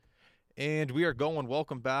And we are going.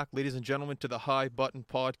 Welcome back, ladies and gentlemen, to the High Button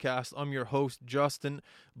Podcast. I'm your host, Justin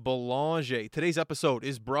Belanger. Today's episode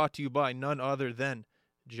is brought to you by none other than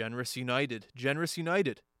Generous United. Generous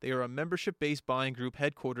United, they are a membership-based buying group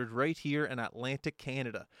headquartered right here in Atlantic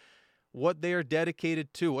Canada. What they are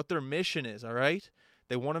dedicated to, what their mission is, all right?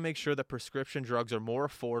 They want to make sure that prescription drugs are more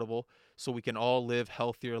affordable so we can all live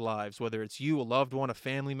healthier lives. Whether it's you, a loved one, a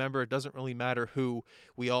family member, it doesn't really matter who.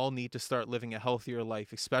 We all need to start living a healthier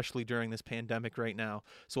life, especially during this pandemic right now.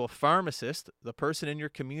 So a pharmacist, the person in your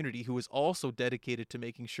community who is also dedicated to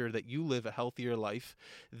making sure that you live a healthier life,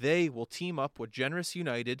 they will team up with Generous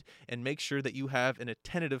United and make sure that you have an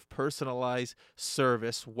attentive, personalized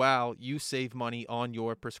service while you save money on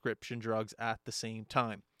your prescription drugs at the same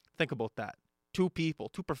time. Think about that. Two people,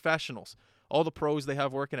 two professionals, all the pros they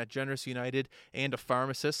have working at Generous United, and a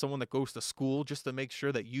pharmacist, someone that goes to school just to make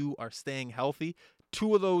sure that you are staying healthy.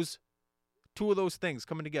 Two of those things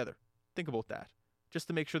coming together. Think about that. Just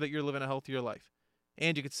to make sure that you're living a healthier life.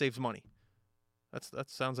 And you could save money. That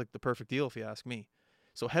sounds like the perfect deal if you ask me.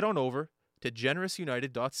 So head on over to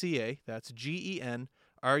generousunited.ca. That's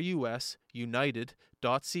GENRUS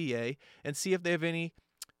United.ca, and see if they have any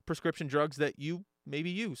prescription drugs that you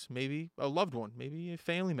maybe use, maybe a loved one, maybe a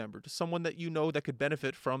family member, just someone that you know that could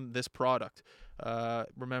benefit from this product.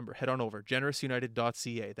 Remember, head on over,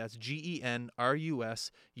 generousunited.ca. That's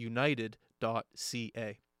GENRUS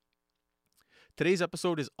United.ca. Today's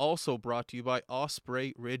episode is also brought to you by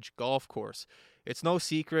Osprey Ridge Golf Course. It's no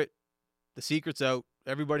secret. The secret's out.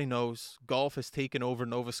 Everybody knows golf has taken over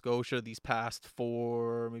Nova Scotia these past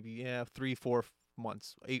 3-4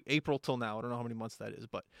 months. April till now. I don't know how many months that is,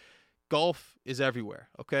 but golf is everywhere,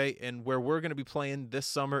 okay? And where we're going to be playing this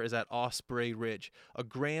summer is at Osprey Ridge, a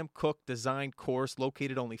Graham Cook designed course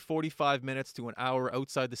located only 45 minutes to an hour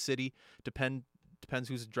outside the city. Depends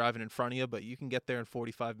who's driving in front of you, but you can get there in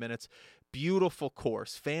 45 minutes. Beautiful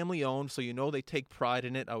course, family owned, so you know they take pride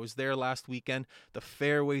in it. I was there last weekend. The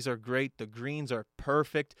fairways are great, the greens are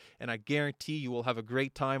perfect, and I guarantee you will have a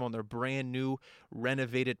great time on their brand new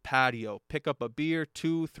renovated patio. Pick up a beer,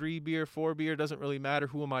 2, 3 beer, 4 beer, doesn't really matter.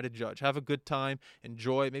 Who am I to judge? Have a good time,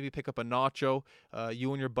 enjoy it. Maybe pick up a nacho.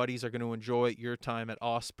 You and your buddies are going to enjoy your time at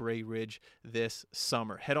Osprey Ridge this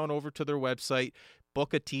summer. Head on over to their website,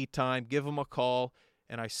 book a tee time, give them a call,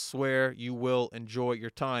 and I swear you will enjoy your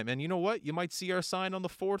time. And you know what? You might see our sign on the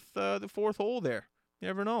fourth hole there. You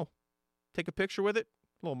never know. Take a picture with it,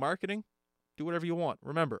 a little marketing, do whatever you want.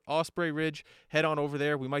 Remember, Osprey Ridge, head on over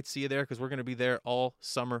there. We might see you there because we're going to be there all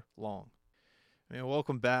summer long.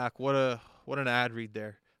 Welcome back. What an ad read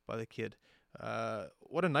there by the kid.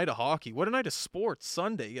 What a night of hockey. What a night of sports.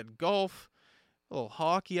 Sunday, you had golf, a little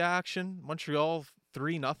hockey action. Montreal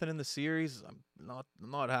 3-0 in the series. I'm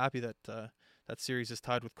not happy that that series is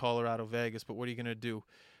tied with Colorado Vegas, but what are you going to do?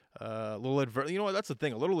 You know what? That's the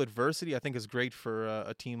thing. A little adversity, I think, is great for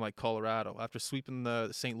a team like Colorado. After sweeping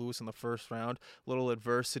the St. Louis in the first round, a little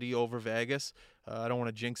adversity over Vegas. I don't want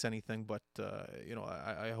to jinx anything, but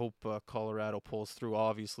I hope Colorado pulls through.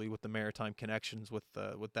 Obviously, with the maritime connections with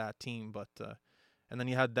that team, but and then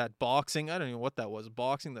you had that boxing. I don't know what that was.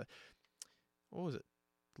 Boxing. What was it?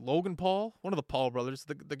 Logan Paul, one of the Paul brothers,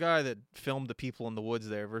 the guy that filmed the people in the woods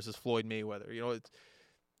there versus Floyd Mayweather.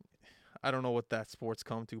 I don't know what that sport's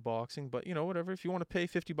come to, boxing, but whatever. If you want to pay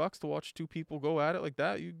 $50 to watch two people go at it like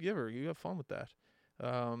that, you have fun with that.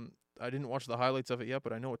 I didn't watch the highlights of it yet,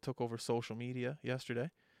 but I know it took over social media yesterday.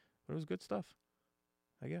 But it was good stuff,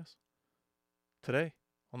 I guess. Today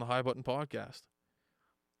on the High Button Podcast.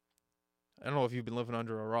 I don't know if you've been living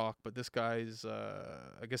under a rock, but this guy's,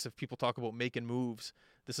 I guess if people talk about making moves,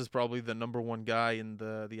 this is probably the number one guy in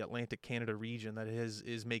the Atlantic Canada region that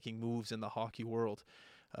is making moves in the hockey world.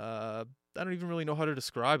 I don't even really know how to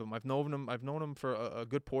describe him. I've known him for a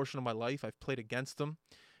good portion of my life. I've played against him.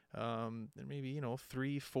 And maybe,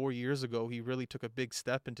 3-4 years ago, he really took a big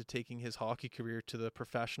step into taking his hockey career to the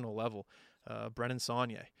professional level. Brennan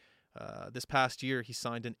Saulnier. This past year, he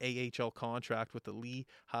signed an AHL contract with the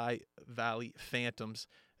Lehigh Valley Phantoms,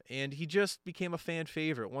 and he just became a fan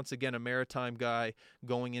favorite. Once again, a maritime guy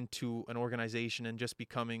going into an organization and just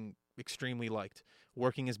becoming extremely liked,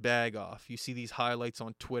 working his bag off. You see these highlights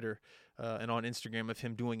on Twitter and on Instagram of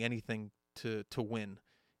him doing anything to win,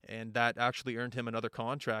 and that actually earned him another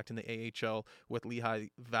contract in the AHL with Lehigh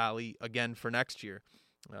Valley again for next year.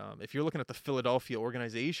 If you're looking at the Philadelphia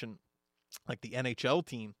organization, like the NHL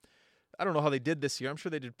team, I don't know how they did this year. I'm sure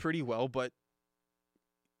they did pretty well, but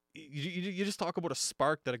you just talk about a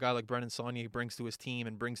spark that a guy like Brennan Saulnier brings to his team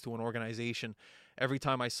and brings to an organization. Every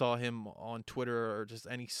time I saw him on Twitter or just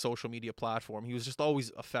any social media platform, he was just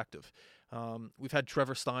always effective. We've had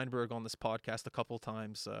Trevor Steinberg on this podcast a couple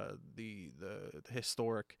times, the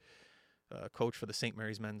historic coach for the St.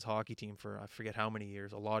 Mary's men's hockey team for I forget how many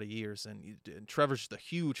years, a lot of years. And Trevor's just a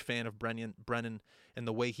huge fan of Brennan and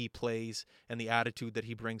the way he plays and the attitude that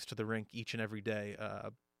he brings to the rink each and every day.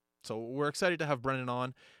 So we're excited to have Brennan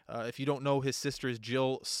on. If you don't know, his sister is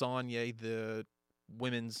Jill Saulnier, the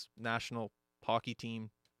women's national hockey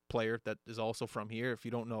team player that is also from here. If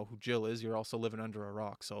you don't know who Jill is, you're also living under a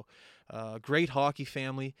rock. So great hockey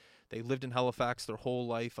family. They lived in Halifax their whole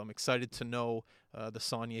life. I'm excited to know the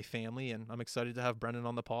Saulnier family, and I'm excited to have Brennan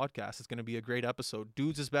on the podcast. It's going to be a great episode.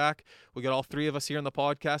 Dudes is back. We got all three of us here on the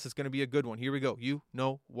podcast. It's going to be a good one. Here we go. You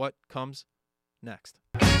know what comes next.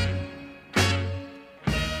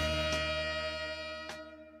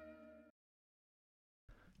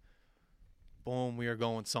 Boom, we are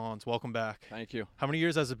going, Sans. Welcome back. Thank you. How many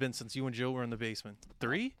years has it been since you and Jill were in the basement?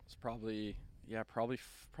 3? It's probably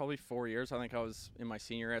 4 years. I think I was in my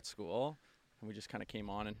senior year at school, and we just kind of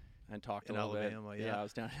came on and talked in a little Alabama, bit. Yeah, I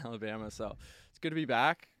was down in Alabama, so it's good to be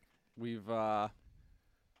back. We've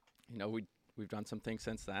we've done some things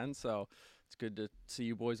since then, so it's good to see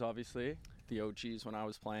you boys. Obviously, the OGs when I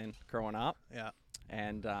was playing growing up. Yeah.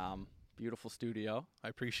 And beautiful studio. I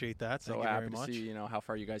appreciate that. So Thank you happy very much. to see how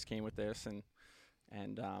far you guys came with this, and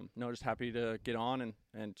just happy to get on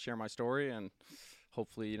and share my story, and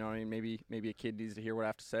hopefully maybe a kid needs to hear what I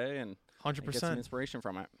have to say and 100%. Get some inspiration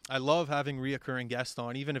from it. I love having reoccurring guests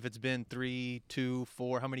on, even if it's been 3, 2,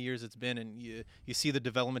 4, how many years it's been, and you see the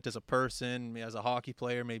development as a person, as a hockey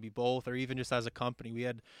player, maybe both, or even just as a company. We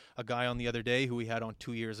had a guy on the other day who we had on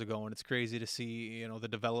 2 years ago, and it's crazy to see the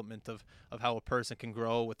development of how a person can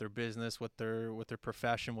grow with their business, with their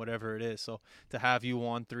profession, whatever it is. So to have you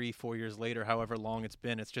on 3, 4 years later, however long it's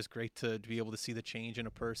been, it's just great to be able to see the change in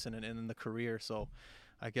a person and in the career. So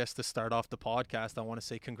I guess to start off the podcast, I want to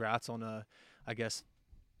say congrats on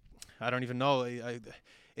I don't even know.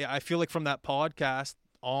 I feel like from that podcast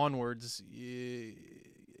onwards,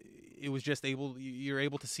 it was just you're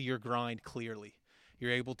able to see your grind clearly.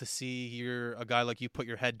 You're able to see a guy like you put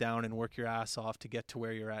your head down and work your ass off to get to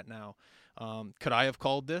where you're at now. Could I have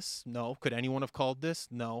called this? No. Could anyone have called this?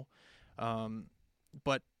 No.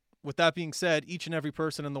 But with that being said, each and every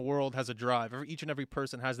person in the world has a drive. Each and every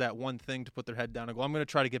person has that one thing to put their head down and go, I'm going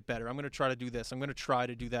to try to get better. I'm going to try to do this. I'm going to try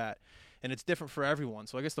to do that. And it's different for everyone.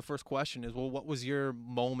 So I guess the first question is, well, what was your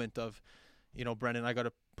moment of, Brennan, I got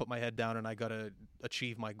to put my head down and I got to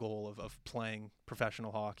achieve my goal of playing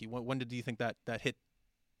professional hockey? When do you think that hit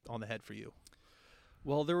on the head for you?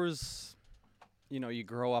 Well, there was, you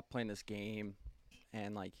grow up playing this game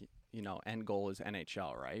and end goal is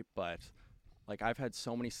NHL, right? But I've had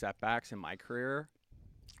so many setbacks in my career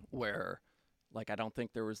where, I don't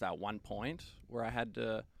think there was that one point where I had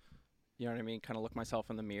to, kind of look myself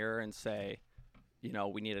in the mirror and say,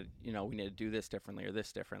 we need to do this differently or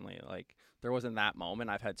this differently. There wasn't that moment.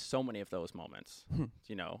 I've had so many of those moments,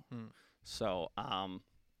 So,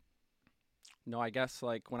 no, I guess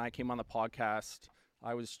when I came on the podcast,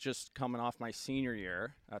 I was just coming off my senior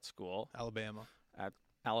year at school. Alabama.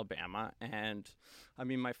 And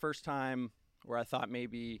my first time where I thought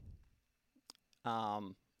maybe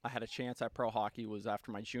I had a chance at pro hockey was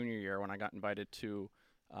after my junior year when I got invited to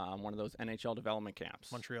one of those NHL development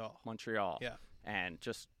camps. Montreal. Yeah. And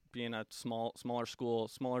just being a smaller school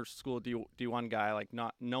D1 guy,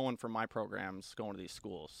 not no one from my program's going to these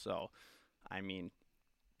schools. So,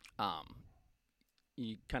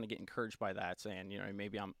 you kind of get encouraged by that, saying,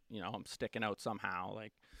 maybe I'm sticking out somehow.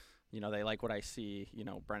 They like what I see,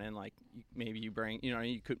 Brennan, maybe you bring,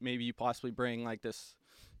 you possibly bring this,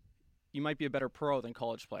 you might be a better pro than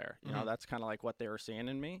college player. Mm-hmm. That's kind of what they were seeing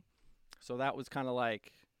in me. So that was kind of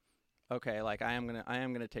okay, I am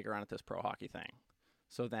going to take a run at this pro hockey thing.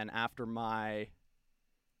 So then after my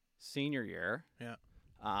senior year,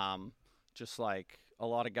 just a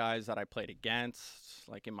lot of guys that I played against,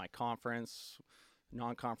 in my conference,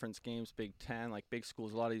 non-conference games, Big Ten, big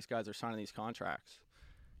schools, a lot of these guys are signing these contracts.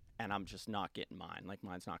 And I'm just not getting mine.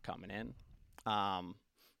 Mine's not coming in. I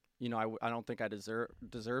don't think I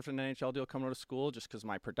deserved an NHL deal coming out of school just because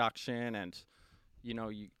my production and,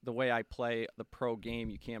 the way I play the pro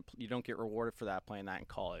game, you don't get rewarded for that playing that in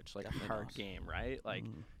college, a hard game, right?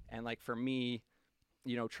 And for me,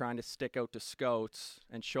 trying to stick out to scouts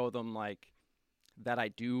and show them that I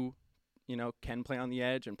do, can play on the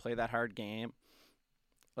edge and play that hard game.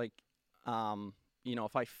 If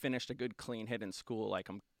I finished a good clean hit in school,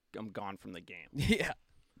 I'm gone from the game. Yeah.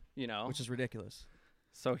 Which is ridiculous.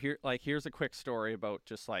 So here's a quick story about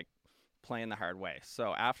just like playing the hard way.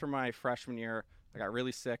 So after my freshman year, I got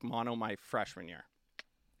really sick, mono my freshman year.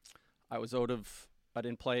 I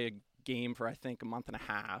didn't play a game for I think a month and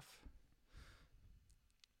a half.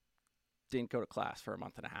 Didn't go to class for a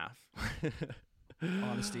month and a half.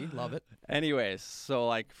 Honesty, love it. Anyways, so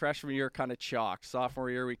like freshman year kind of chalked.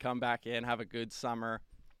 Sophomore year we come back in, have a good summer,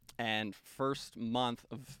 and first month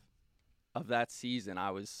of that season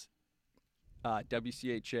I was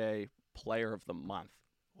WCHA Player of the Month.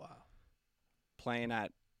 Wow. Playing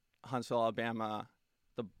at Huntsville, Alabama,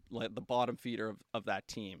 the bottom feeder of that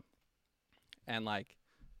team. And like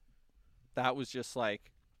that was just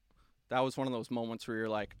like that was one of those moments where you're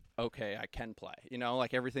like, okay, I can play. You know,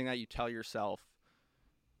 like everything that you tell yourself,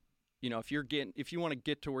 you know, if you want to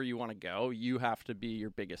get to where you want to go, you have to be your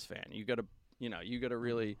biggest fan. You got to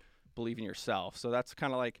really believe in yourself. So that's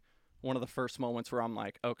kind of like one of the first moments where I'm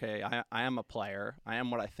like, okay, I am a player. I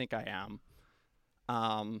am what I think I am.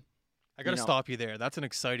 I got to stop you there. That's an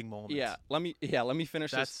exciting moment. Yeah. Let me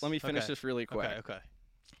finish this. Let me finish this really quick.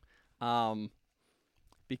 Okay.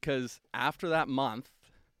 Because after that month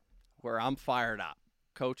where I'm fired up,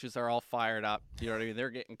 coaches are all fired up. You know what I mean? They're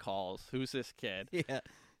getting calls. Who's this kid? Yeah.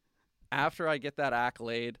 After I get that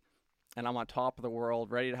accolade and I'm on top of the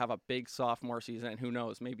world, ready to have a big sophomore season, and who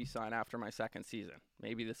knows, maybe sign after my second season.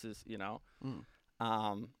 Maybe this is,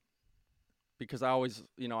 because I always,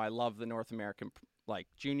 I love the North American, like,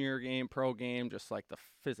 junior game, pro game, just, like, the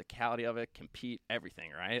physicality of it, compete,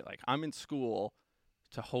 everything, right? Like, I'm in school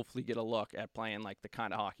to hopefully get a look at playing, like, the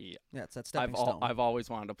kind of hockey it's that stepping stone. I've always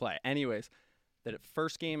wanted to play. Anyways, that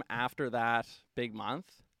first game after that big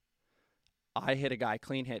month, I hit a guy,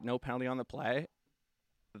 clean hit, no penalty on the play.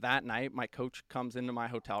 That night, my coach comes into my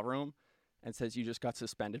hotel room and says, you just got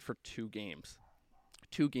suspended for 2 games.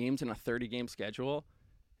 2 games in a 30-game schedule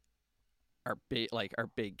are big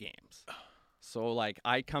games. So, like,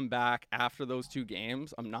 I come back after those 2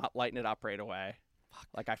 games. I'm not lighting it up right away.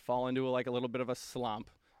 Like, I fall into a little bit of a slump.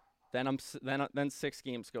 Then 6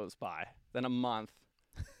 games goes by. Then a month.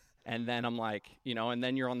 And then I'm like, and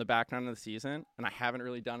then you're on the back nine of the season, and I haven't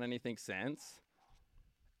really done anything since.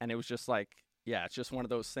 And it was just like, yeah, it's just one of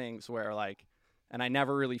those things where, like, and I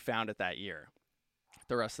never really found it that year,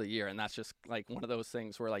 the rest of the year. And that's just like one of those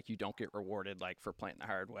things where, like, you don't get rewarded, like, for playing the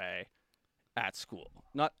hard way at school.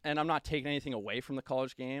 And I'm not taking anything away from the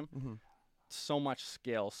college game. Mm-hmm. So much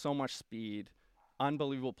skill, so much speed,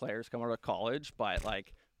 unbelievable players come out of college. But,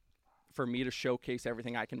 like, for me to showcase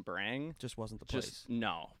everything I can bring, just wasn't the place.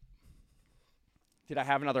 No. Did I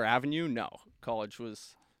have another avenue? No. College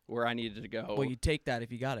was where I needed to go. Well, you take that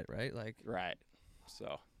if you got it, right? Like, right.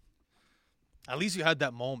 So at least you had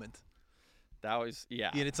that moment. That was,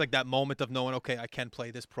 yeah. And it's like that moment of knowing, okay, I can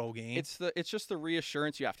play this pro game. It's just the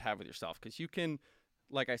reassurance you have to have with yourself, because you can,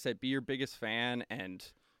 like I said, be your biggest fan and,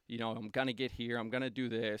 I'm going to get here, I'm going to do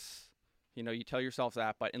this. You tell yourself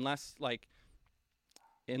that, but unless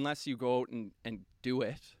you go out and do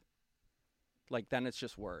it, like, then it's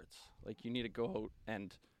just words. Like, you need to go out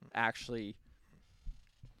and actually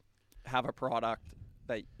have a product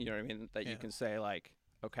that, that you can say, like,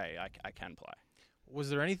 okay, I can play. Was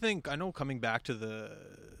there anything, I know, coming back to the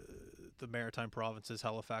Maritime Provinces,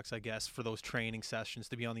 Halifax, I guess, for those training sessions,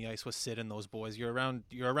 to be on the ice with Sid and those boys, you're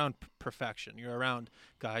around perfection. You're around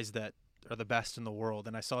guys that are the best in the world,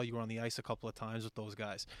 and I saw you were on the ice a couple of times with those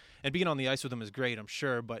guys. And being on the ice with them is great, I'm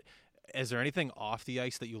sure, but is there anything off the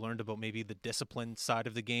ice that you learned about maybe the discipline side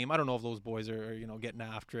of the game? I don't know if those boys are getting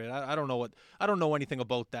after it. I don't know anything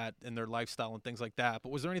about that and their lifestyle and things like that.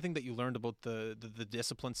 But was there anything that you learned about the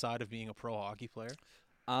discipline side of being a pro hockey player?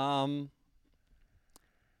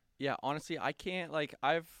 Yeah, honestly, I can't, like,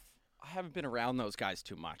 I haven't been around those guys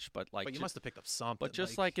too much, but, like, but you must have picked up something. But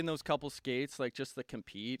just like in those couple skates, like, just the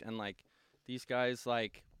compete, and, like, these guys,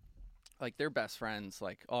 like they're best friends.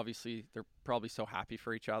 Like, obviously they're probably so happy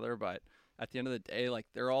for each other, but at the end of the day, like,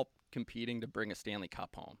 they're all competing to bring a Stanley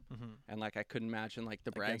Cup home. Mm-hmm. And, like, I couldn't imagine, like,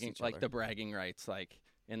 the bragging rights, like,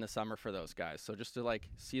 in the summer for those guys. So just to, like,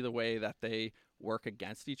 see the way that they work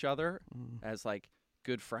against each other as, like,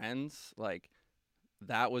 good friends, like,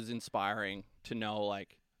 that was inspiring to know,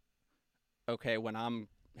 like, okay, when I'm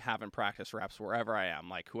having practice reps wherever I am,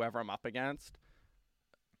 like, whoever I'm up against,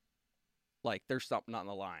 like, there's something on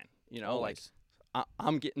the line. Always. Like,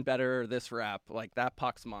 I'm getting better this rep. Like, that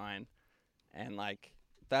puck's mine. And, like,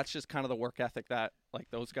 that's just kind of the work ethic that, like,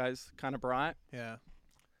 those guys kind of brought. Yeah.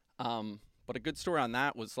 But a good story on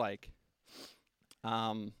that was, like,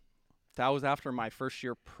 that was after my first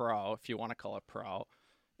year pro, if you want to call it pro.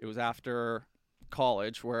 It was after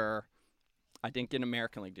college where I didn't get an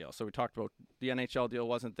American League deal. So we talked about the NHL deal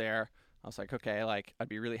wasn't there. I was like, okay, like I'd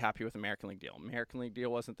be really happy with American League deal. American League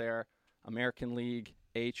deal wasn't there. American League,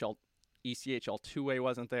 AHL, ECHL 2A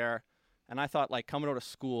wasn't there. And I thought, like, coming out of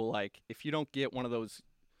school, like, if you don't get one of those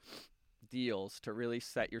deals to really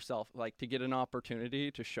set yourself, like, to get an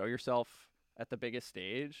opportunity to show yourself at the biggest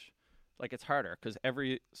stage, like, it's harder. Because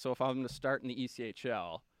so if I'm going to start in the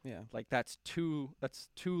ECHL, like, that's two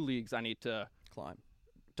leagues I need to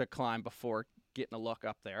climb before getting a look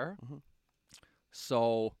up there. Mm-hmm.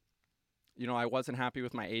 So, you know, I wasn't happy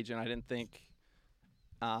with my agent. I didn't think,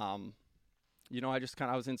 you know,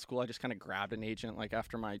 I was in school. I just kind of grabbed an agent like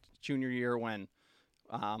after my junior year when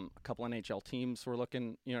a couple NHL teams were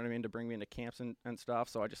looking, you know what I mean, to bring me into camps and stuff.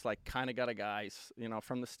 So I just like kind of got a guy, you know,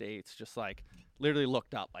 from the States, just like literally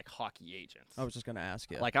looked up like hockey agents. I was just going to ask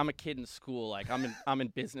you. Like I'm a kid in school, like I'm in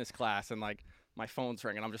business class and like my phone's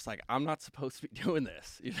ringing. I'm just like, I'm not supposed to be doing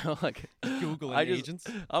this, you know, like Googling agents.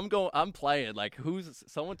 I'm playing like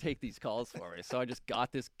someone take these calls for me. So I just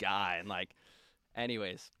got this guy and like,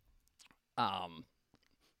 anyways,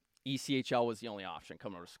 ECHL was the only option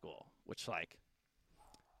coming out of school, which like,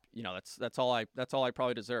 you know, that's all I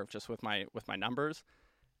probably deserve just with my numbers.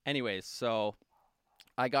 Anyways, so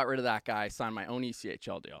I got rid of that guy, signed my own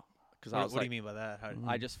ECHL deal. What do you mean by that?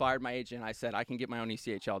 I just fired my agent. I said I can get my own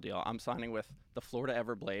ECHL deal. I'm signing with the Florida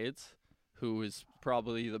Everblades, who is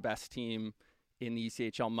probably the best team in the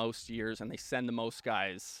ECHL most years, and they send the most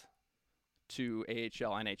guys to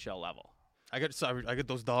AHL, NHL level. I got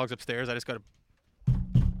those dogs upstairs. I just got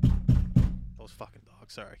those fucking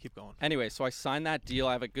dogs. Sorry, keep going. Anyway, so I signed that deal.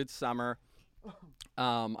 I have a good summer.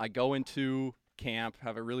 I go into camp,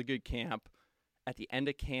 have a really good camp. At the end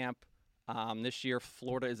of camp, this year,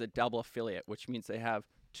 Florida is a double affiliate, which means they have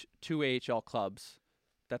two AHL clubs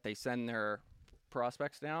that they send their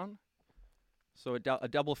prospects down. So a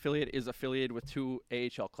double affiliate is affiliated with two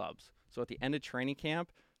AHL clubs. So at the end of training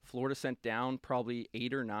camp, Florida sent down probably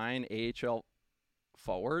 8 or 9 AHL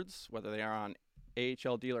forwards, whether they are on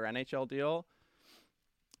AHL deal or NHL deal,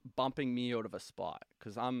 bumping me out of a spot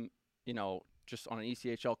because I'm, you know, just on an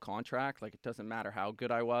ECHL contract. Like, it doesn't matter how good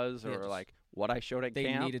I was or like what I showed at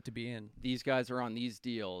camp. They needed to be in. These guys are on these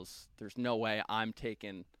deals. There's no way I'm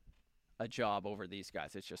taking a job over these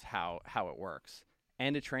guys. It's just how it works.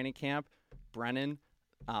 End of training camp, Brennan,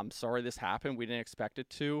 sorry this happened. We didn't expect it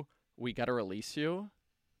to. We got to release you.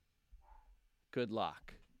 Good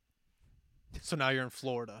luck. So now you're in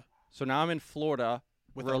Florida. So now I'm in Florida,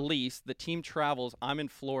 released. The team travels. I'm in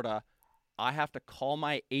Florida. I have to call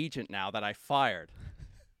my agent now that I fired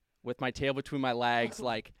with my tail between my legs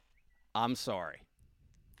like, I'm sorry.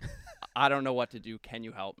 I don't know what to do. Can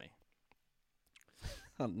you help me?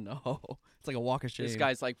 Oh, no. It's like a walk of shame. This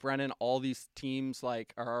guy's like, Brennan, all these teams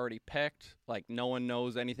like are already picked. Like, no one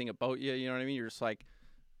knows anything about you. You know what I mean? You're just like,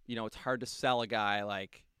 you know, it's hard to sell a guy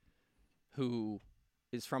like who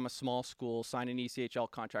is from a small school, signed an ECHL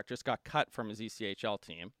contract, just got cut from his ECHL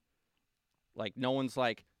team. Like, no one's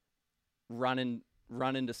like running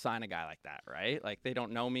to sign a guy like that, right? Like, they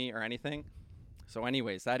don't know me or anything. So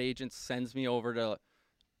anyways, that agent sends me over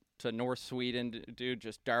to North Sweden, dude,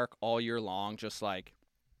 just dark all year long, just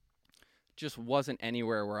wasn't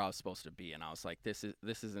anywhere where I was supposed to be. And I was like, this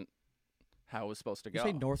isn't how it was supposed to go.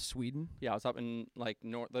 You say North Sweden? Yeah, I was up in like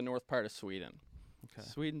the north part of Sweden. Okay.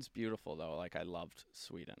 Sweden's beautiful though. Like, I loved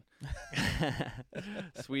Sweden.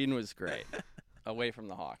 Sweden was great. Away from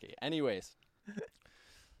the hockey. Anyways,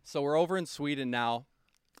 so we're over in Sweden now,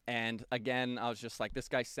 and again, I was just like, this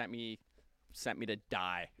guy sent me to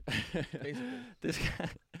die. Basically.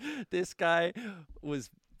 This guy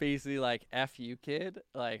was basically like, F you, kid.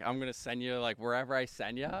 Like, I'm gonna send you like wherever I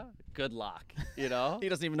send you. Good luck. You know. He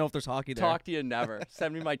doesn't even know if there's hockey there. Talk to you never.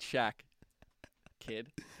 Send me my check,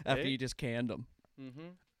 kid. After you just canned him. Mm-hmm.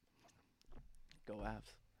 Go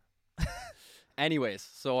Avs. Anyways,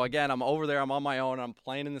 so again, I'm over there. I'm on my own. I'm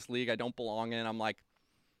playing in this league I don't belong in. I'm like,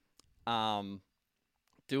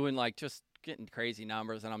 doing like just getting crazy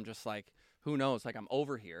numbers, and I'm just like, who knows? Like, I'm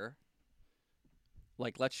over here.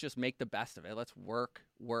 Like, let's just make the best of it. Let's work,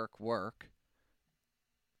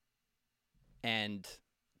 and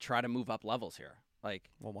try to move up levels here.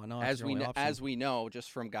 Like, well, why not? As we know,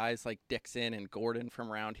 just from guys like Dixon and Gordon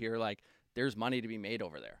from around here, like, there's money to be made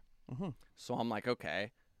over there. Mm-hmm. So I'm like,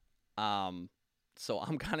 okay. So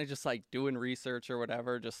I'm kind of just like doing research or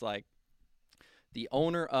whatever. Just like, the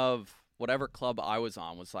owner of whatever club I was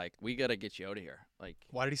on was like, we got to get you out of here. Like,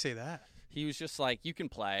 why did he say that? He was just like, you can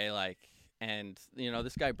play. Like, and you know,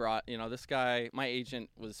 this guy, my agent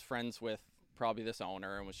was friends with probably this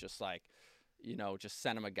owner and was just like, you know, just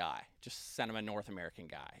send him a guy, just send him a North American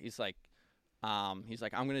guy. He's like, I'm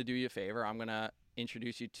going to do you a favor. I'm going to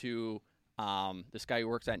introduce you to This guy who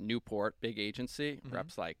works at Newport, big agency, Mm-hmm.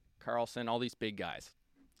 reps like Carlson, all these big guys.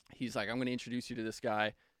 He's like, I'm going to introduce you to this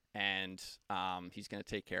guy, and he's going to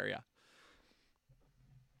take care of you.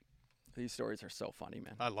 These stories are so funny,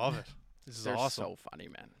 man. I love it. This is They're awesome. so funny,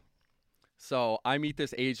 man. So I meet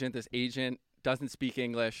this agent. This agent doesn't speak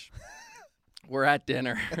English. We're at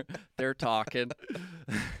dinner. They're talking.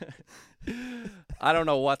 I don't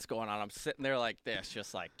know what's going on. I'm sitting there like this,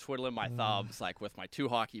 just like twiddling my thumbs, like with my 2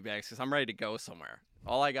 hockey bags, because I'm ready to go somewhere.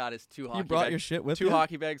 All I got is 2 hockey bags. You brought your shit with 2 you?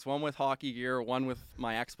 hockey bags, one with hockey gear, one with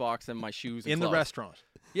my Xbox and my shoes and In the clothes. restaurant.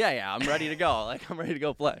 Yeah, I'm ready to go. Like, I'm ready to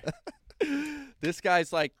go play. This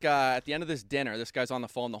guy's like, at the end of this dinner, this guy's on the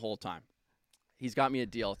phone the whole time. He's got me a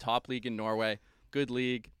deal, top league in Norway, good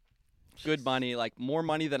league, good money, like more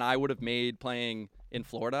money than I would have made playing in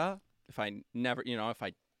Florida if I never, if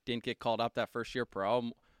I didn't get called up that first year pro,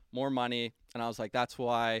 more money. And I was like, that's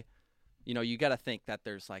why, you got to think that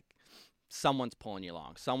there's like someone's pulling you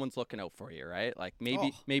along. Someone's looking out for you, right? Like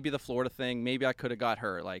maybe the Florida thing, maybe I could have got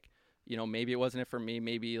hurt. Like, maybe it wasn't it for me.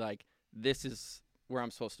 Maybe like this is where I'm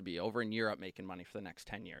supposed to be, over in Europe making money for the next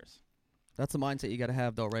 10 years. That's the mindset you got to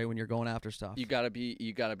have, though, right? When you're going after stuff, You gotta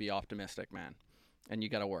be optimistic, man, and you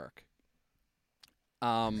gotta work.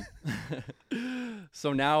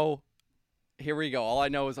 So now, here we go. All I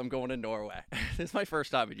know is I'm going to Norway. This is my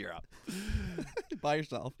first time in Europe. by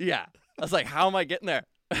yourself. Yeah, I was like, how am I getting there?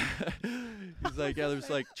 He's like, yeah, there's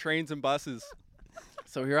like trains and buses.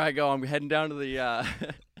 So here I go. I'm heading down to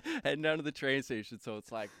the train station. So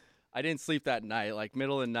it's like, I didn't sleep that night. Like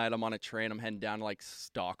middle of the night, I'm on a train. I'm heading down to like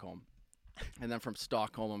Stockholm. And then from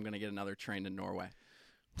Stockholm, I'm going to get another train to Norway.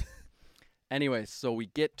 Anyways, so we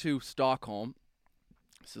get to Stockholm.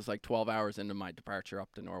 This is like 12 hours into my departure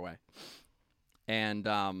up to Norway. And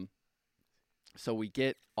so we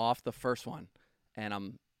get off the first one.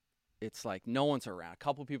 And it's like no one's around. A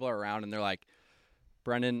couple people are around, and they're like,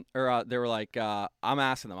 Brennan, or they were like, I'm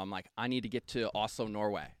asking them. I'm like, I need to get to Oslo,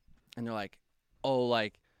 Norway. And they're like, oh,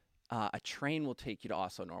 like, a train will take you to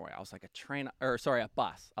Oslo, Norway. I was like, a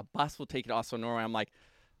bus. A bus will take you to Oslo, Norway.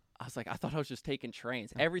 I was like, I thought I was just taking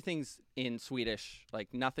trains. Everything's in Swedish.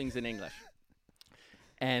 Like, nothing's in English.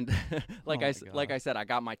 And like I said, I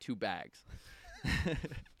got my 2 bags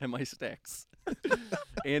and my sticks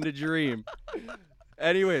and a dream.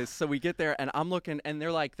 Anyways, so we get there, and I'm looking, and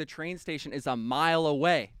they're like, the train station is a mile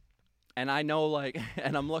away. And I know, like,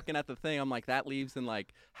 and I'm looking at the thing. I'm like, that leaves in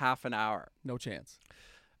like half an hour. No chance.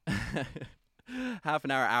 Half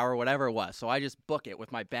an hour, whatever it was. So I just book it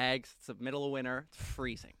with my bags. It's the middle of winter. It's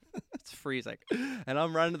freezing. It's freezing. And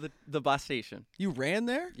I'm running to the bus station. You ran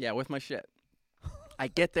there? Yeah, with my shit. I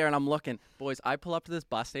get there, and I'm looking. Boys, I pull up to this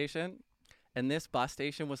bus station, and this bus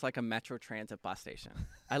station was like a Metro Transit bus station.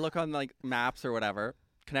 I look on like maps or whatever,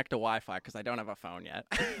 connect to Wi-Fi because I don't have a phone yet.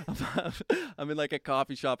 I'm in like a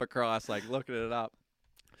coffee shop across, like looking it up.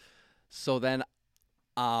 So then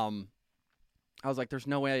I was like, there's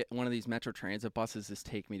no way one of these Metro Transit buses is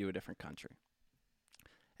take me to a different country.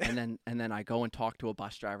 And then I go and talk to a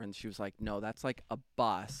bus driver, and she was like, no, that's like a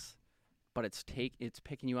bus, but it's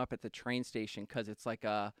picking you up at the train station because it's like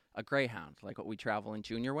a Greyhound, like what we travel in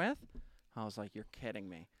junior with. I was like, you're kidding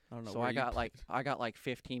me. I don't know. So I got like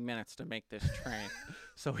 15 minutes to make this train.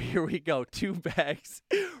 So here we go, 2 bags,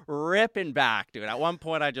 ripping back, dude. At one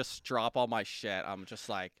point, I just drop all my shit. I'm just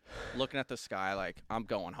like looking at the sky, like I'm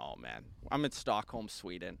going home, man. I'm in Stockholm,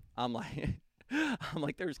 Sweden. I'm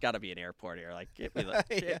like, there's got to be an airport here. Like, get me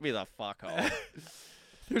the fuck home.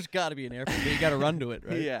 There's got to be an airport, but you got to run to it,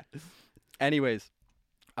 right? Yeah. Anyways,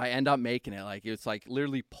 I end up making it. Like, it's like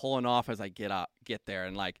literally pulling off as I get there,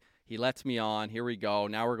 and like. He lets me on. Here we go.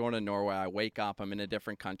 Now we're going to Norway. I wake up. I'm in a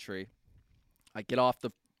different country. I get off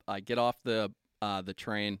the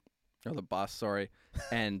train or the bus, sorry,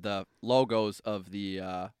 and the logos of the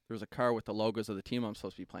there's a car with the logos of the team I'm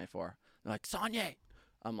supposed to be playing for. They're like, Saulnier.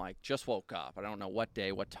 I'm like, just woke up. I don't know what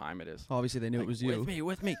day, what time it is. Obviously, they knew like, it was you.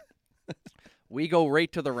 With me. We go right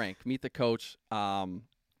to the rink. Meet the coach.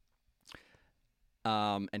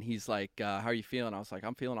 And he's like, how are you feeling? I was like,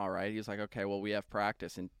 I'm feeling all right. He's like, okay, well, we have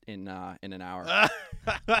practice in an hour.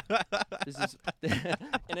 This is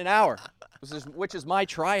in an hour, which is my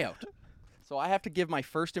tryout. So I have to give my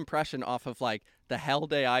first impression off of like the hell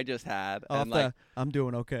day I just had. I'm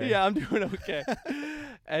doing okay. Yeah, I'm doing okay.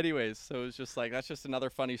 Anyways, so it's just like, that's just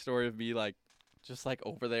another funny story of me, like, just like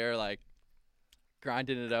over there, like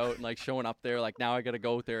grinding it out and like showing up there. Like, now I got to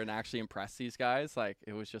go there and actually impress these guys. Like,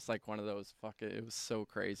 it was just like one of those it was so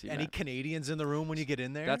crazy. Any Canadians in the room when you get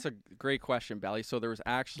in there? That's a great question, Belly. So there was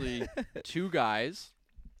actually 3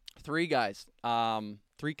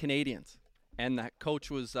 Canadians. And that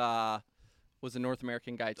coach was was a North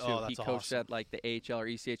American guy too. Oh, he that's coached awesome. at like the AHL or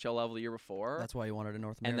ECHL level the year before. That's why you wanted a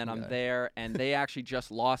North and American then I'm guy. there, and they actually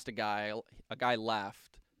just lost a guy. A guy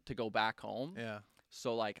left to go back home. Yeah.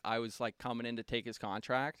 So like I was like coming in to take his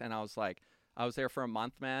contract, and I was there for a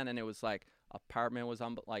month, man, and it was like apartment was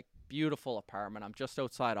like beautiful apartment. I'm just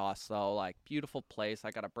outside Oslo, like beautiful place.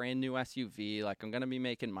 I got a brand new SUV. Like I'm gonna be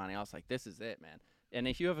making money. I was like, this is it, man. And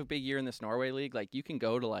if you have a big year in this Norway league, like you can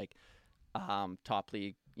go to like top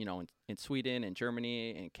league, you know, in Sweden, in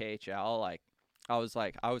Germany, in KHL. Like I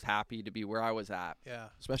was happy to be where I was at. Yeah.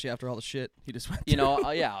 Especially after all the shit he just went You through.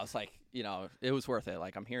 know, yeah, I was like, you know, it was worth it.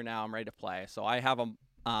 Like I'm here now, I'm ready to play. So I have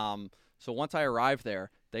so once I arrived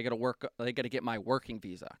there, they got to get my working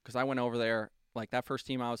visa, because I went over there, like that first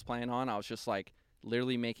team I was playing on, I was just like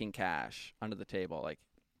literally making cash under the table. Like,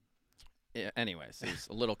 anyways, it was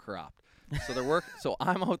a little corrupt. So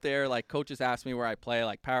I'm out there, like coaches ask me where I play,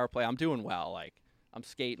 like power play. I'm doing well, like I'm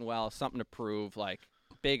skating well, something to prove, like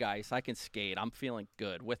big ice, I can skate. I'm feeling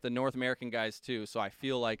good with the North American guys too. So I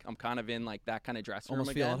feel like I'm kind of in like that kind of dressing room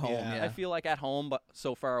Almost again. feel at home, yeah. I feel like at home, but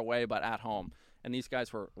so far away, but at home. And these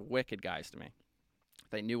guys were wicked guys to me.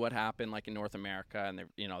 They knew what happened, like in North America, and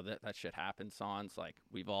you know that shit happens. Sans, like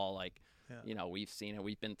we've all like, you know, we've seen it,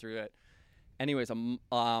 we've been through it. Anyways,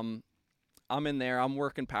 I'm in there, I'm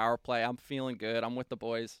working power play, I'm feeling good, I'm with the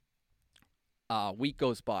boys. Week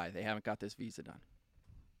goes by, they haven't got this visa done.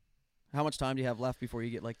 How much time do you have left before you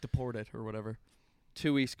get like deported or whatever?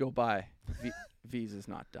 2 weeks go by, visa's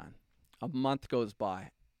not done. A month goes by,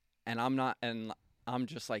 and I'm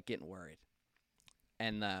just like getting worried.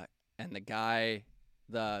 And the guy,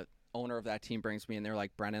 the owner of that team, brings me in. They're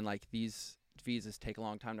like, Brennan, like these visas take a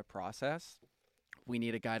long time to process. We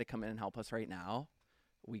need a guy to come in and help us right now.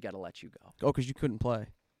 We got to let you go. Oh, because you couldn't play.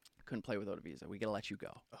 Couldn't play without a visa. We got to let you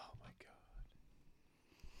go. Oh my God.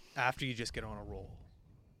 After you just get on a roll.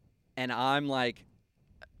 And I'm like,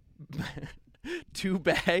 2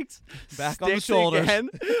 bags, Back on the sticks shoulders. again.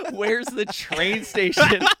 Where's the train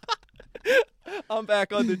station? I'm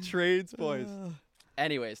back on the trains, boys.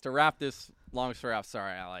 Anyways, to wrap this long story off,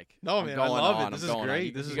 sorry, I'm man, I going love on, it. This I'm is going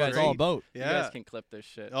great. On. This You is guys, It's all about. You Yeah. guys can clip this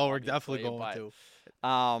shit. Oh, we're obviously, definitely going but,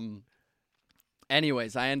 to.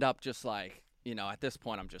 Anyways, I end up just like, you know, at this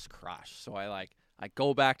point I'm just crushed. So I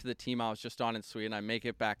go back to the team I was just on in Sweden. I make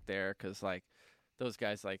it back there because like those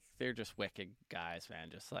guys, like they're just wicked guys, man.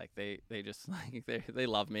 Just like they just like they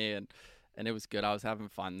love me, and it was good. I was having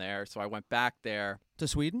fun there. So I went back there. To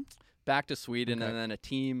Sweden? Back to Sweden, Okay. and then a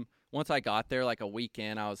team. Once I got there, like a week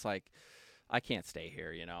in, I was like, I can't stay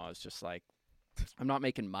here. You know, I was just like, I'm not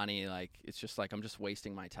making money. Like it's just like I'm just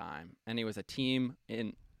wasting my time. And it was a team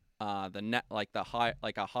in the net, like a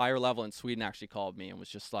higher level in Sweden actually called me and was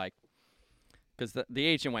just like, because the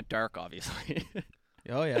agent went dark, obviously.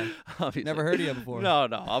 Oh, yeah. Obviously. Never heard of you before. No,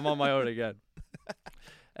 I'm on my own again.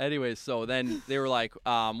 Anyways, so then they were like,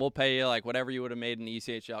 we'll pay you like whatever you would have made in the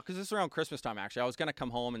ECHL. Because this is around Christmas time, actually. I was going to come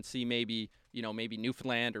home and see maybe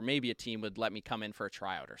Newfoundland, or maybe a team would let me come in for a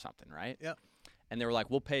tryout or something, right? Yeah. And they were like,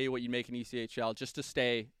 we'll pay you what you make in ECHL just to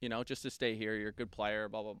stay here. You're a good player,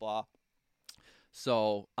 blah, blah, blah.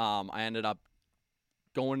 So I ended up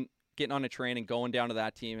getting on a train and going down to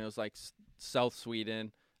that team. It was like South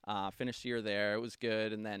Sweden. Finished the year there. It was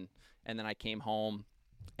good. And then I came home.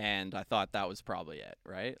 And I thought that was probably it,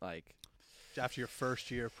 right? Like After your first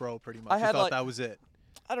year pro, pretty much. I You had, thought like- that was it.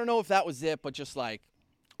 I don't know if that was it, but just like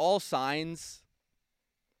all signs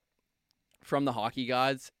from the hockey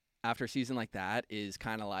gods after a season like that is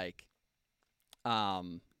kind of like,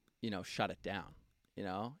 shut it down. You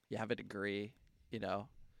know, you have a degree,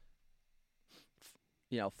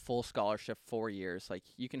 full scholarship, 4 years. Like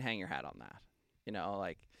you can hang your hat on that. You know,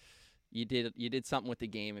 like you did something with the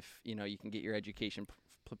game. If you can get your education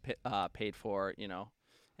paid for,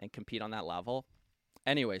 and compete on that level.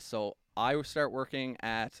 Anyway, so I would start working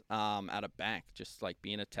at a bank, just like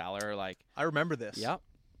being a teller. Like I remember this. Yep.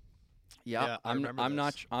 Yeah, I remember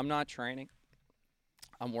this. I'm not training.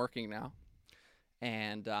 I'm working now,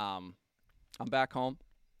 and I'm back home,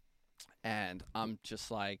 and I'm just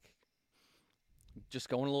going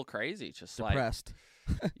a little crazy, just Depressed.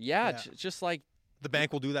 like Yeah. just like. The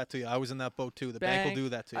bank will do that to you. I was in that boat too. The bank will do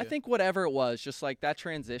that to you. I think whatever it was, just like that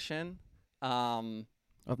transition.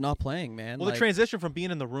 Of not playing, man. Well, the transition from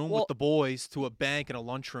being in the room Well- with the boys to a bank and a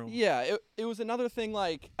lunchroom. Yeah, it was another thing.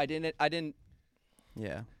 Like I didn't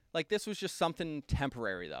Yeah. like this was just something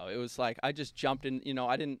temporary though. It was like I just jumped in.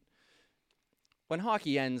 I didn't. When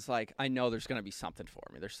hockey ends, like I know there's gonna be something for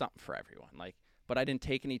me. There's something for everyone. Like, but I didn't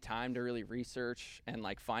take any time to really research and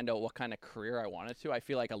like find out what kind of career I wanted to. I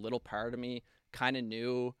feel like a little part of me kind of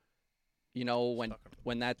knew,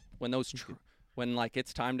 when those when like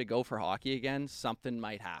it's time to go for hockey again, something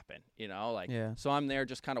might happen, you know, like, so I'm there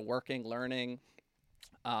just kind of working, learning.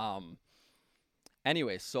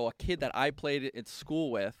 Anyways, so a kid that I played at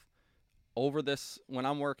school with over this, when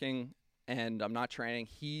I'm working and I'm not training,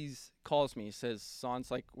 calls me, he says,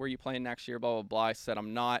 Son's like, where are you playing next year? Blah, blah, blah. I said,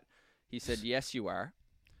 I'm not. He said, yes, you are.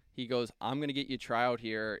 He goes, I'm going to get you a tryout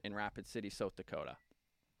here in Rapid City, South Dakota.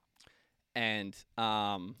 And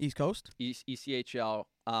East Coast? ECHL.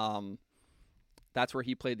 That's where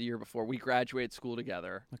he played the year before. We graduated school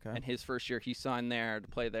together. Okay. And his first year, he signed there to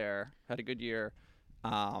play there. Had a good year.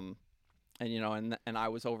 And you know, and I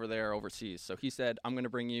was over there overseas. So he said, I'm going to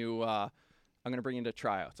bring you to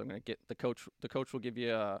tryouts. I'm going to get the coach. The coach will give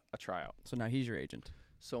you a tryout. So now he's your agent.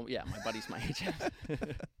 So yeah, my buddy's my agent.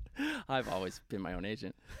 I've always been my own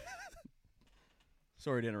agent.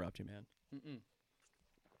 Sorry to interrupt you, man.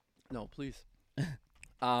 No, please.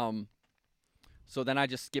 So then I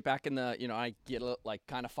just get back in the, you know, I get like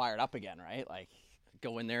kind of fired up again, right? Like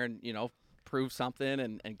go in there and, you know, prove something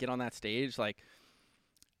and get on that stage. Like,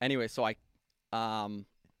 anyway, so I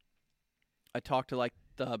talked to like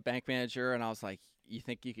the bank manager and I was like, you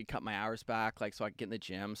think you could cut my hours back? Like, so I can get in the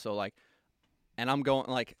gym. So like, and I'm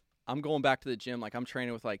going back to the gym. Like I'm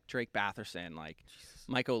training with like Drake Batherson, like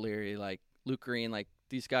Mike O'Leary, like Luke Green, like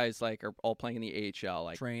these guys like are all playing in the AHL.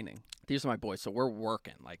 Like training. These are my boys. So we're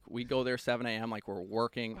working. Like we go there 7 a.m. Like we're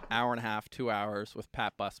working hour and a half, 2 hours with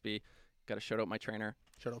Pat Busby. Got to shout out my trainer.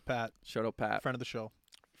 Shout out Pat. Shout out Pat. Friend of the show.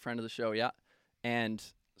 Friend of the show. Yeah. And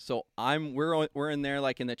so we're in there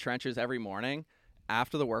like in the trenches every morning.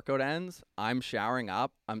 After the workout ends, I'm showering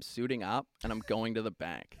up, I'm suiting up, and I'm going to the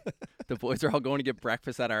bank. The boys are all going to get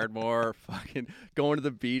breakfast at Ardmore, fucking going to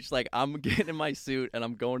the beach. Like I'm getting in my suit and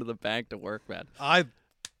I'm going to the bank to work, man. I'm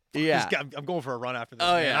going for a run after this.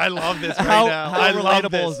 Oh, man. yeah. I love this right now. How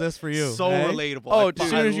relatable is this for you? So relatable. Oh, dude,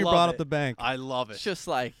 as soon as you brought up the bank, I love it. It's just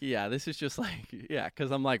like, yeah, this is just like, yeah,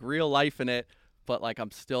 because I'm like real life in it, but like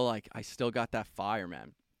I'm still like, I still got that fire,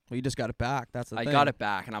 man. Well, you just got it back. That's the thing. I got it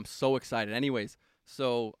back, and I'm so excited. Anyways,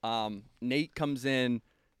 so Nate comes in.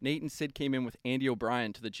 Nate and Sid came in with Andy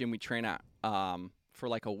O'Brien to the gym we train at for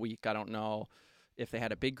like a week. I don't know if they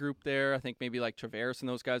had a big group there. I think maybe like Traverse and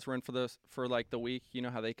those guys were in for like the week. You know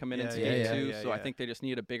how they come in and skate too. So I think they just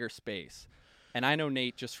need a bigger space. And I know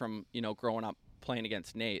Nate just from, you know, growing up playing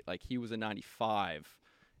against Nate. Like he was a 95.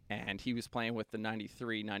 And he was playing with the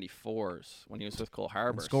 93, 94s when he was with Cole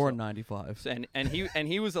Harbor. And scoring 95. And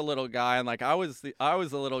he was a little guy, and like I was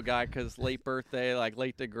a little guy because late birthday, like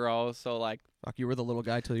late to grow. So like, fuck, you were the little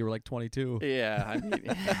guy till you were like 22. Yeah, I mean,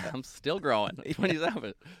 I'm still growing.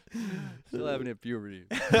 27, still having a puberty.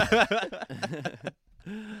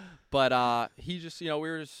 But he just, you know, we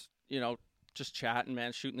were just, you know, just chatting,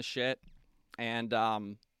 man, shooting the shit,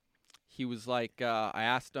 and he was like, I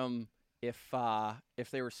asked him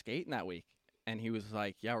if they were skating that week, and he was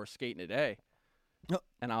like, yeah, we're skating today.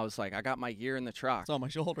 And I was like, I got my gear in the truck. It's on my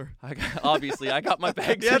shoulder. I got my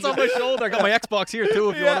bags. Yeah, it's on my shoulder. I got my Xbox here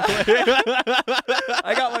too if you want to play.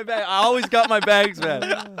 I got my bag. I always got my bags,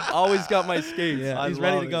 man. Always got my skates. Yeah, he's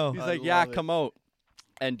ready to go. He's like, yeah, come out.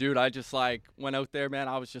 And dude, I just like went out there, man.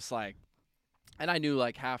 I was just like, and I knew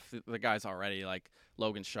like half the guys already, like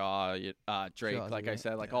Logan Shaw, Drake, like I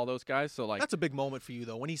said, like all those guys. So like that's a big moment for you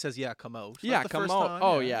though when he says, "Yeah, come out." Yeah, come out. Time.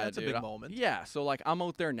 Oh yeah, that's dude. a big moment. Yeah, so like I'm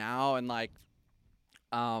out there now, and like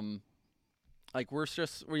we're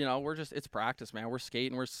just, you know, it's practice, man. We're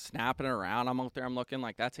skating, we're snapping it around. I'm out there, I'm looking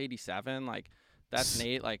like that's 87, like that's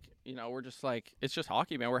Nate, like, you know, we're just like, it's just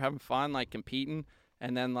hockey, man. We're having fun, like competing,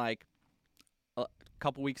 and then like a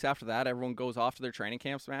couple weeks after that, everyone goes off to their training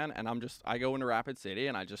camps, man, and I go into Rapid City,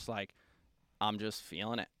 and I'm just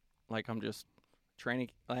feeling it. Like I'm just training,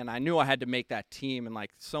 and I knew I had to make that team, and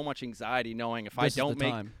like so much anxiety knowing if I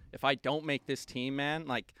don't make this team, man,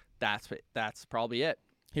 like that's probably it.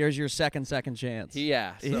 Here's your second chance.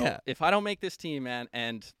 Yeah. So if I don't make this team, man,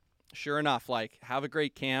 and sure enough, like have a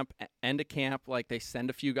great camp, end of camp, like they send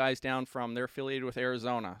a few guys down they're affiliated with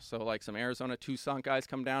Arizona. So like some Arizona Tucson guys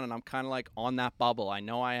come down, and I'm kind of like on that bubble. I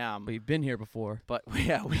know I am. But you've been here before. But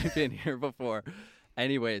yeah, we've been here before.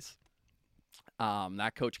 Anyways,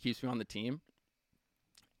 that coach keeps me on the team,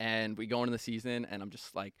 and we go into the season, and I'm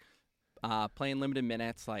just like playing limited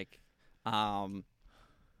minutes, like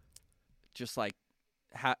just like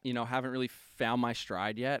haven't really found my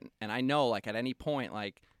stride yet. And I know like at any point,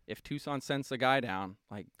 like if Tucson sends the guy down,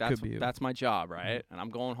 like that's my job, right? Mm-hmm. And I'm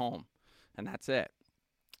going home, and that's it.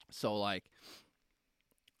 So like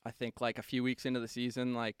I think like a few weeks into the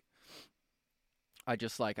season, like I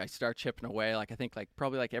start chipping away. Like I think like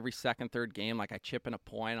probably like every second, third game, like I chip in a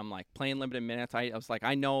point. I'm like playing limited minutes. I was like,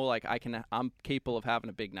 I know like I'm capable of having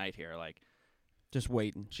a big night here. Like Just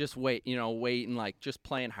waiting. Waiting, like just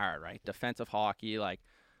playing hard, right? Defensive hockey, like,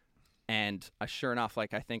 and sure enough,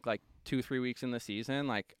 like I think like 2-3 weeks in the season,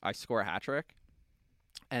 like I score a hat trick,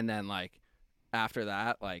 and then like after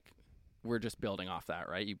that, like we're just building off that,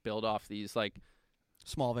 right? You build off these like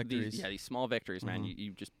small victories. These small victories, man.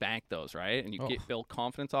 You just bank those, right? And you build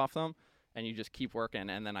confidence off them, and you just keep working.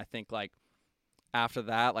 And then I think like after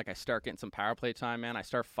that, like I start getting some power play time, man. I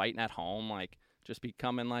start fighting at home, like just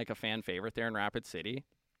becoming like a fan favorite there in Rapid City.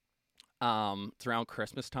 It's around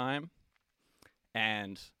Christmas time,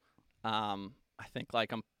 and I think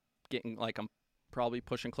like I'm probably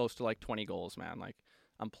pushing close to like 20 goals, man. Like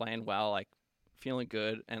I'm playing well, like feeling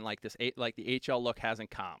good, and like the AHL look hasn't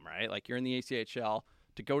come, right? Like you're in the ACHL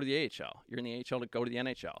to go to the AHL, you're in the AHL to go to the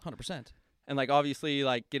NHL. 100%. And like obviously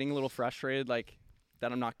like getting a little frustrated, like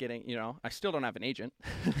that I'm not getting, I still don't have an agent.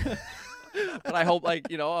 But I hope, like,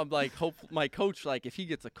 hope my coach, like, if he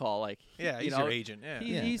gets a call, like, he's your agent. Yeah,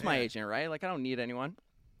 he's my agent, right? Like, I don't need anyone.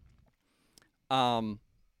 It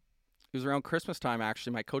was around Christmas time,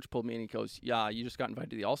 actually. My coach pulled me and he goes, "Yeah, you just got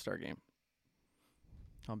invited to the All-Star game."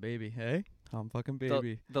 I'm baby, hey, I'm fucking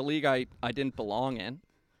baby. The league I didn't belong in,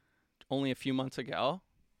 only a few months ago.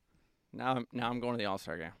 Now I'm going to the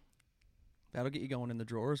All-Star game. That'll get you going in the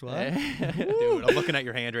drawers, what? Dude, I'm looking at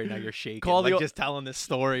your hand right now. You're shaking. Just telling this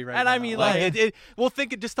story right now. And I mean, like,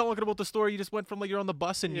 just talking about the story. You just went from like you're on the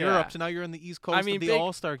bus in Europe to now you're on the East Coast of the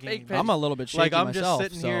All-Star game. I'm a little bit shaky like I'm myself,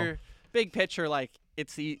 just sitting here. Big picture, like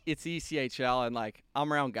it's ECHL, and like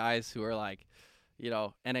I'm around guys who are like,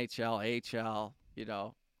 NHL, AHL,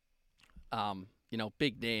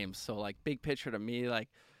 big names. So like big picture to me, like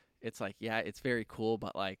it's like it's very cool,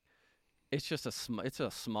 but like. It's just a small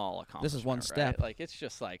accomplishment. This is one step. Right? Like it's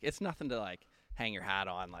just like it's nothing to like hang your hat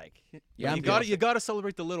on. Like you got to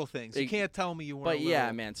celebrate the little things. You can't tell me you weren't. But yeah,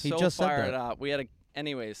 man, so fired up. We had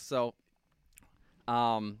anyways. So,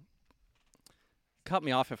 cut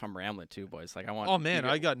me off if I'm rambling too, boys. Like I want. Oh man,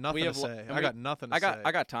 I got nothing to say. I got nothing to say.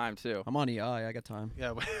 I got time too. I'm on EI. I got time.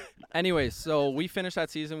 Yeah. Anyways, so we finished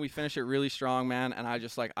that season. We finished it really strong, man. And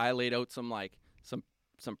I laid out some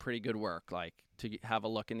pretty good work, like to have a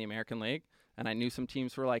look in the American League, and I knew some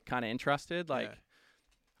teams were like kind of interested. Like,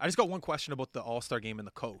 I just got one question about the All-Star game in the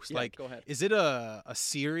Coast. Yeah, like, go ahead. Is it a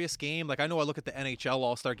serious game? Like, I know I look at the NHL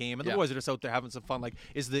All-Star game, and the boys are just out there having some fun. Like,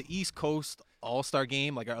 is the East Coast All-Star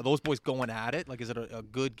game, like, are those boys going at it? Like, is it a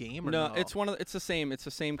good game or no? It's the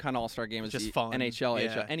same kind of All-Star game as just the fun. NHL,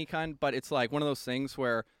 AHL, any kind, but it's like one of those things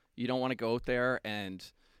where you don't want to go out there and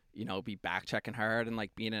be back checking hard and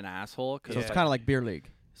like being an asshole. So it's kind of like beer league.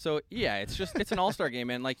 So, it's an all-star game,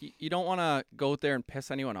 man. Like, you don't want to go out there and piss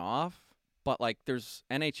anyone off, but, like, there's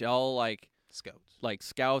NHL, like,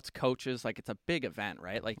 scouts, coaches. Like, it's a big event,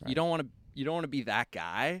 right? Like, you don't want to be that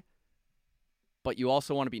guy, but you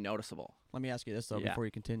also want to be noticeable. Let me ask you this, though, before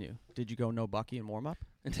you continue. Did you go no Bucky in warm-up?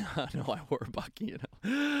 No, I wore Bucky,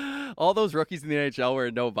 All those rookies in the NHL wear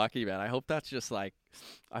no Bucky, man. I hope that's just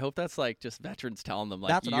veterans telling them, like,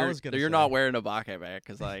 that's what I was gonna you're say. not wearing a Bucky, man,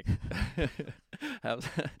 because, like,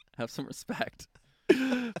 have some respect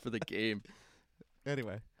for the game.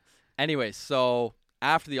 Anyway, so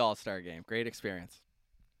after the All-Star game, great experience.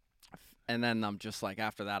 And then I'm just like,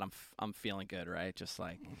 after that, I'm feeling good, right? Just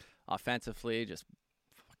like offensively, just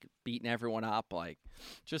beating everyone up, like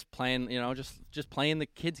just playing, just playing the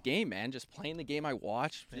kids' game, man. Just playing the game I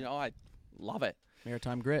watch. I love it.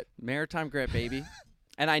 Maritime grit, baby.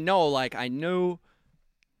 And I knew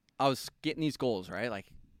I was getting these goals, right? Like,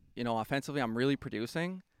 offensively, I'm really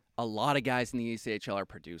producing. A lot of guys in the ECHL are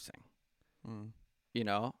producing.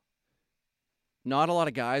 Not a lot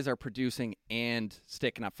of guys are producing and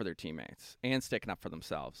sticking up for their teammates and sticking up for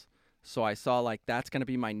themselves. So I saw like that's going to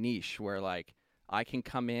be my niche where like I can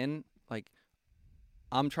come in, like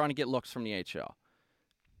I'm trying to get looks from the HL.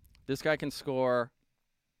 This guy can score,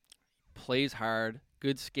 plays hard,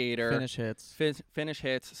 good skater, finish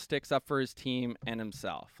hits, sticks up for his team and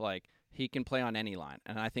himself. Like he can play on any line,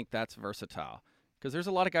 and I think that's versatile. Because there's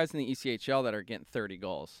a lot of guys in the ECHL that are getting 30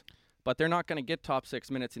 goals, but they're not going to get top 6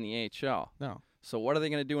 minutes in the AHL. No. So what are they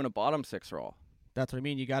going to do in a bottom 6 role? That's what I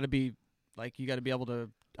mean. You got to be able to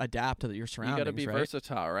adapt to your surroundings. You got to be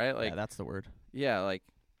versatile, right? Like, yeah, that's the word. Yeah, like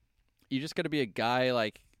you just got to be a guy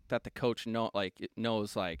like that the coach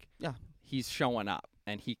knows like he's showing up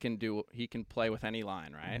and he can play with any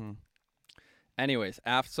line, right? Mm-hmm. Anyways,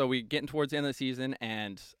 so we getting towards the end of the season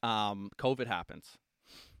and COVID happens.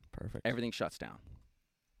 Perfect. Everything shuts down.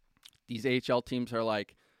 These AHL teams are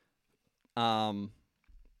like, we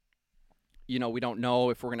don't know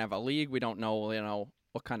if we're going to have a league. We don't know,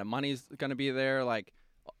 what kind of money's going to be there. Like,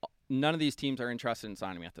 none of these teams are interested in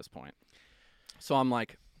signing me at this point. So I'm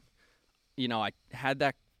like, I had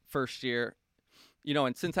that first year,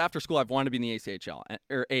 and since after school I've wanted to be in the ACHL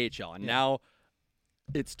or AHL, and now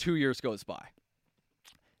it's 2 years goes by,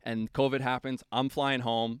 and COVID happens. I'm flying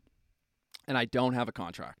home, and I don't have a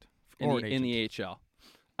contract in the AHL.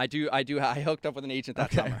 I do. I hooked up with an agent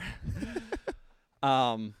that summer.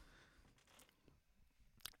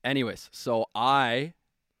 Anyways, so I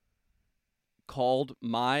called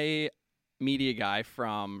my media guy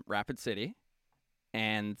from Rapid City,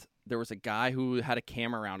 and there was a guy who had a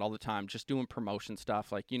camera around all the time just doing promotion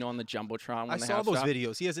stuff, like, on the Jumbotron. I saw those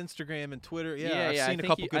videos. He has Instagram and Twitter. I've seen a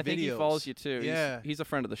couple good videos. I think he follows you too. Yeah. He's a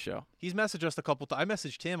friend of the show. He's messaged us a couple times. I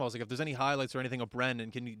messaged him. I was like, if there's any highlights or anything of Brendan,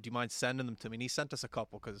 do you mind sending them to me? And he sent us a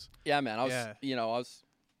couple because. Yeah, man.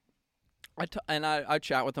 I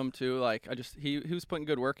chat with him too. Like, he was putting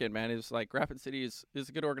good work in, man. He was like, Rapid City is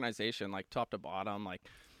a good organization, like top to bottom. Like,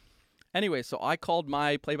 anyway, so I called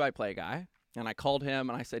my play-by-play guy, and I called him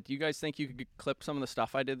and I said, do you guys think you could clip some of the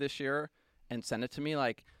stuff I did this year and send it to me?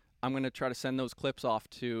 Like, I'm going to try to send those clips off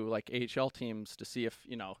to like AHL teams to see if,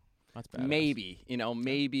 that's badass.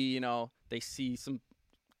 maybe, they see some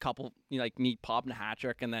couple, like me popping a hat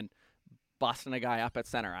trick and then busting a guy up at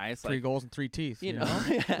center ice. 3 goals and 3 teeth. You know?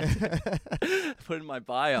 Put it in my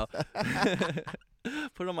bio. Put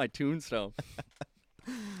it on my tombstone.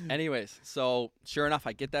 Anyways, so sure enough,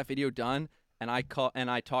 I get that video done, and I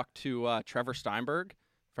talked to Trevor Steinberg,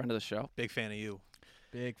 friend of the show. Big fan of you.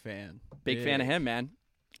 Big fan. Big fan of him, man.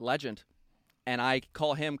 Legend. And I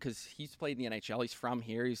call him because he's played in the NHL. He's from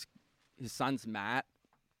here. His son's Matt.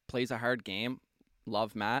 Plays a hard game.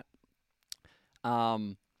 Love Matt.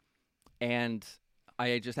 And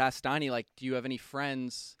I just asked Steiny, like, do you have any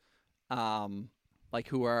friends, like,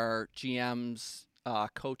 who are GMs,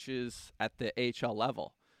 coaches at the AHL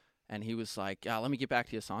level? And he was like, yeah, let me get back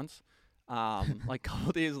to you, sons. Like,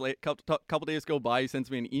 couple days go by, he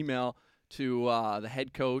sends me an email to the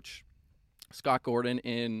head coach, Scott Gordon,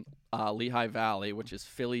 in Lehigh Valley, which is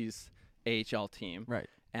Philly's AHL team. Right.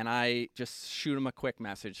 And I just shoot him a quick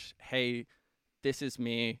message. Hey, this is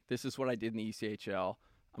me. This is what I did in the ECHL.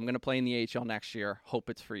 I'm going to play in the AHL next year. Hope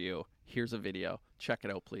it's for you. Here's a video. Check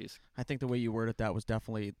it out, please. I think the way you worded that was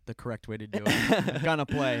definitely the correct way to do it. I'm going to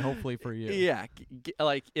play, hopefully for you. Yeah.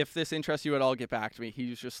 Like, if this interests you at all, get back to me. He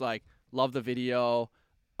was just like, love the video.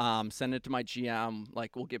 Send it to my GM.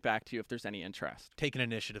 Like, we'll get back to you if there's any interest. Take an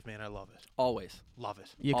initiative, man. I love it. Always. Love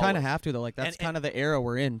it. You kind of have to, though. Like, that's kind of the era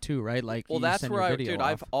we're in, too, right? Like, well, that's where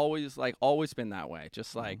I've always been that way.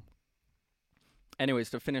 Just like, anyways,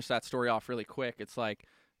 to finish that story off really quick, it's like,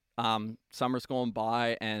 summer's going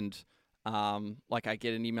by, and like, I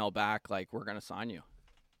get an email back, like, we're going to sign you.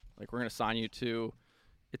 Like, we're going to sign you to,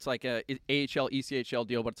 it's like a AHL, ECHL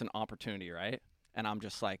deal, but it's an opportunity, right? And I'm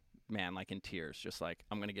just like, man, like in tears, just like,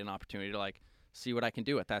 I'm going to get an opportunity to like see what I can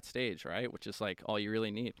do at that stage, right? Which is like all you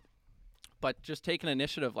really need. But just taking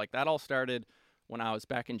initiative, like that all started when I was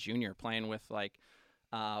back in junior playing with like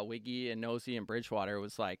Wiggy and Nosy and Bridgewater. It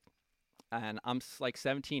was like, and I'm like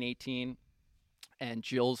 17, 18, and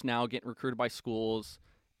Jill's now getting recruited by schools,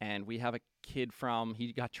 and we have a kid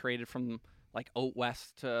he got traded from like out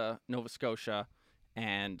west to Nova Scotia,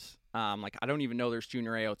 and like I don't even know there's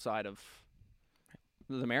junior A outside of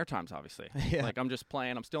the Maritimes, obviously. Yeah. Like, I'm just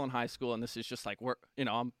playing. I'm still in high school, and this is just like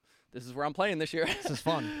this is where I'm playing this year. This is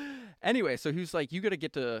fun. Anyway, so he's like, you gotta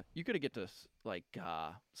get to like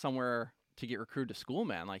somewhere to get recruited to school,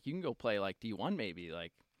 man. Like, you can go play like D1 maybe.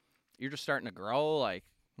 Like, you're just starting to grow. Like,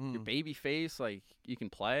 your baby face. Like, you can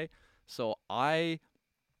play. So and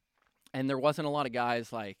there wasn't a lot of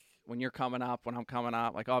guys like when I'm coming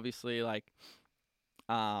up. Like, obviously, like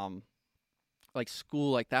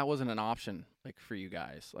school, like that wasn't an option, like for you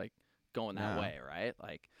guys, like going that way, right?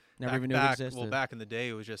 Like never even knew it existed. Well, back in the day,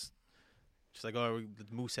 it was just like, oh, the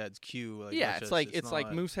Mooseheads Q. Like, yeah, it's like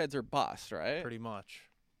Mooseheads are bust, right? Pretty much.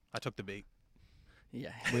 I took the bait.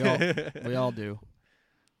 Yeah, we all do.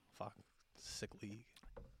 Fuck, sick league.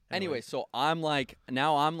 Anyway, so I'm like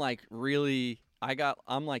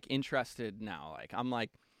interested now. Like,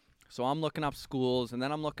 so I'm looking up schools, and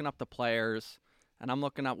then I'm looking up the players, and I'm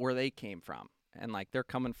looking up where they came from. And, like, they're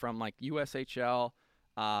coming from, like, USHL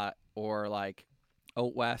or, like,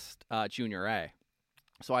 out west junior A.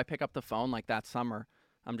 So I pick up the phone, like, that summer.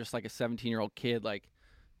 I'm just, like, a 17-year-old kid. Like,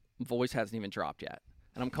 voice hasn't even dropped yet.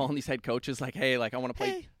 And I'm calling these head coaches, like, hey, like, I want to play.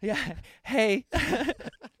 Hey. Yeah. Hey.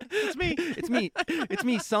 It's me. It's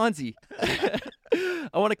me, Sanzi.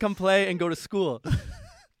 I want to come play and go to school.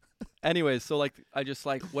 Anyways, so, like, I just,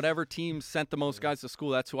 like, whatever team sent the most guys to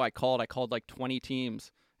school, that's who I called. I called, like, 20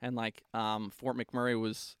 teams. And, like, Fort McMurray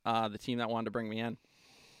was the team that wanted to bring me in.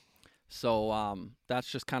 So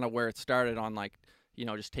that's just kind of where it started on, like,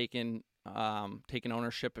 just taking taking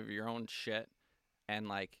ownership of your own shit, and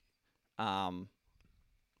like,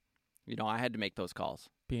 you know, I had to make those calls.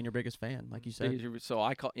 Being your biggest fan, like you said. So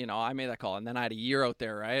I made that call, and then I had a year out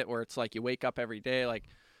there, right, where it's like you wake up every day, like,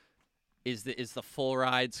 is the full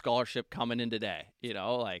ride scholarship coming in today? You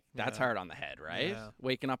know, like that's hard on the head, right? Yeah.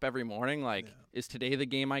 Waking up every morning, like, is today the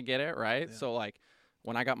game I get it, right? Yeah. So like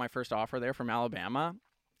when I got my first offer there from Alabama,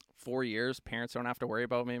 4 years, parents don't have to worry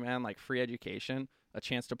about me, man. Like free education, a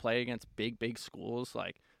chance to play against big schools.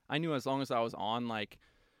 Like I knew as long as I was on like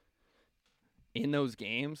in those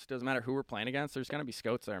games, doesn't matter who we're playing against, there's gonna be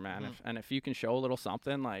scouts there, man. If you can show a little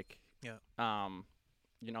something, like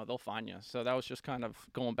you know, they'll find you. So that was just kind of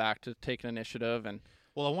going back to taking initiative. And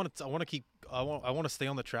well, I want to stay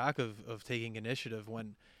on the track of taking initiative.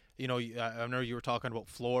 When, you know, I know you were talking about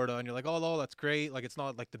Florida, and you're like, oh, no, that's great. Like, it's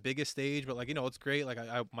not like the biggest stage, but like, you know, it's great. Like,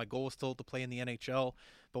 my goal is still to play in the NHL.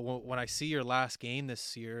 But when I see your last game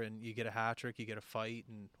this year, and you get a hat trick, you get a fight,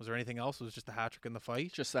 and was there anything else? Was it just a hat trick in the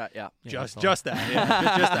fight? Just that, yeah. Just that,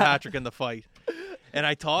 yeah. Just a hat trick in the fight. And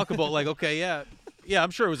I talk about like, okay, yeah,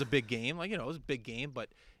 I'm sure it was a big game. Like, you know, it was a big game, but,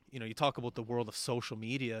 you know, you talk about the world of social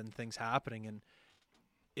media and things happening, and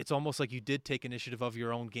it's almost like you did take initiative of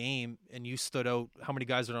your own game, and you stood out. How many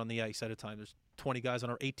guys are on the ice at a time? There's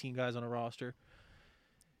 18 guys on a roster.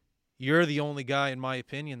 You're the only guy, in my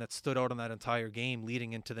opinion, that stood out on that entire game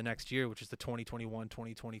leading into the next year, which is the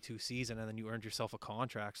 2021-2022 season, and then you earned yourself a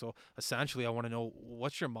contract. So essentially, I want to know,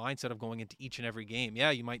 what's your mindset of going into each and every game? Yeah,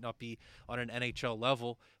 you might not be on an NHL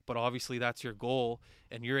level, but obviously that's your goal,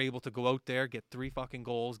 and you're able to go out there, get 3 fucking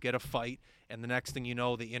goals, get a fight, and the next thing you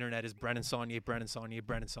know, the internet is Brennan Saulnier, Brennan Saulnier,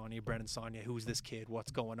 Brennan Saulnier, Brennan Saulnier. Who's this kid?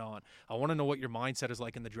 What's going on? I want to know what your mindset is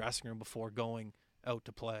like in the dressing room before going out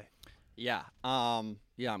to play. Yeah. I'm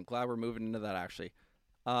glad we're moving into that, actually.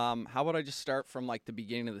 How about I just start from like the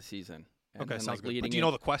beginning of the season? And Okay, then, sounds like, good. But do you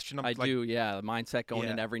know the question? I do, yeah. The mindset going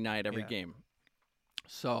in every night, every game.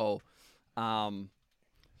 So,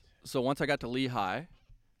 so once I got to Lehigh,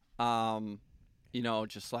 you know,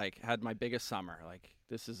 just like had my biggest summer. Like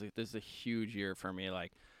this is a huge year for me.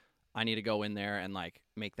 Like I need to go in there and like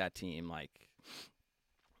make that team, like,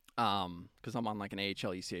 because I'm on like an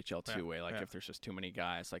AHL, ECHL two-way. Like if there's just too many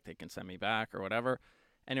guys, like they can send me back or whatever.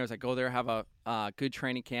 Anyways, I go there, have a good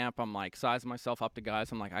training camp. I'm like sizing myself up to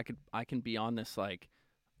guys. I'm like, I can be on this like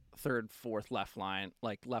third, fourth left line,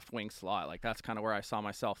 like left wing slot. Like that's kind of where I saw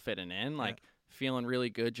myself fitting in. Like feeling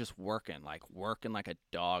really good, just working like a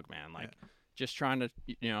dog, man. Like just trying to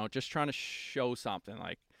show something.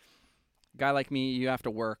 Like a guy like me, you have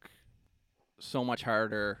to work so much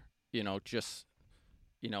harder, you know, just,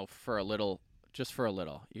 you know, for a little.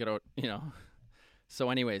 You gotta, you know. So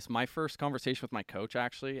anyways, my first conversation with my coach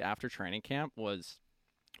actually after training camp was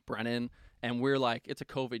Brennan, and we're like, it's a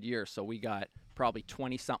COVID year, so we got probably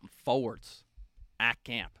 20-something forwards at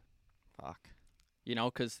camp. Fuck. You know,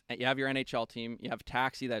 because you have your NHL team, you have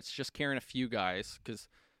Taxi that's just carrying a few guys, because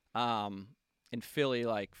in Philly,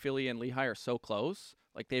 like Philly and Lehigh are so close,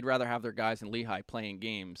 like they'd rather have their guys in Lehigh playing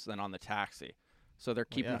games than on the Taxi. So they're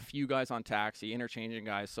keeping a few guys on Taxi, interchanging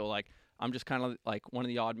guys. So like I'm just kind of like one of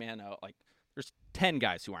the odd man out. Like there's 10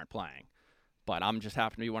 guys who aren't playing, but I'm just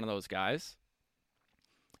happen to be one of those guys.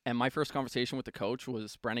 And my first conversation with the coach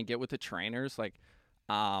was, Brennan, get with the trainers. Like,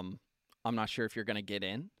 I'm not sure if you're going to get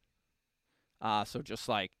in. So just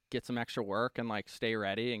like get some extra work and like stay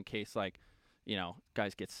ready in case like, you know,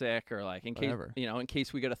 guys get sick or like in case, you know, in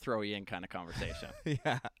case we got to throw you in kind of conversation.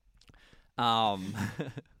 Yeah.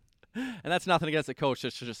 And that's nothing against the coach.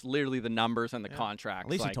 It's just literally the numbers and the contracts. At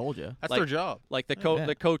least like, he told you. That's their job. Like the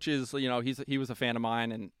coach is, you know, he was a fan of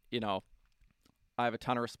mine, and you know, I have a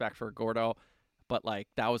ton of respect for Gordo, but like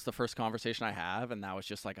that was the first conversation I have, and that was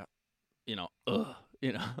just like a, you know,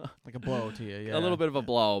 like a blow to you. Yeah. A little bit of a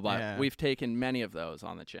blow, but we've taken many of those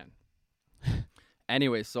on the chin.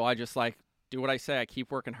 Anyways, so I just like do what I say. I keep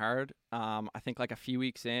working hard. I think like a few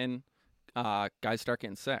weeks in, guys start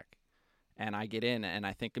getting sick. And I get in, and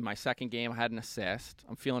I think in my second game I had an assist.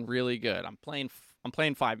 I'm feeling really good. I'm playing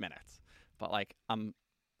 5 minutes, but like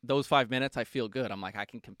those 5 minutes I feel good. I'm like I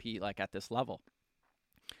can compete like at this level.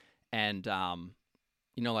 And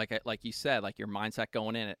you know, like you said, like your mindset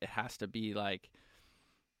going in, it has to be like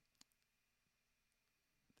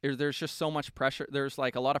there's just so much pressure. There's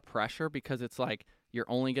like a lot of pressure because it's like you're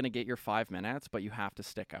only gonna get your 5 minutes, but you have to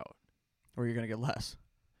stick out, or you're gonna get less.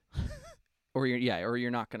 Or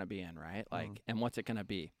you're not going to be in, right? Like, and what's it going to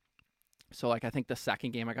be? So, like, I think the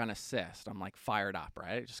second game I got an assist. I'm, like, fired up,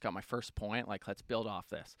 right? I just got my first point. Like, let's build off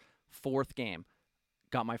this. Fourth game,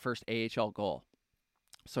 got my first AHL goal.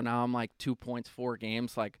 So now I'm, like, 2 points, 4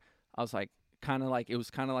 games. Like, I was, like, it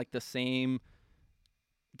was kind of like the same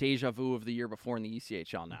deja vu of the year before in the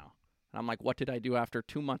ECHL now. And I'm like, what did I do after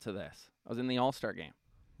 2 months of this? I was in the All-Star game.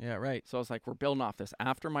 Yeah, right. So I was like, we're building off this.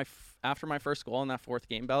 After my first goal in that fourth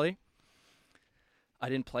game, Belly, I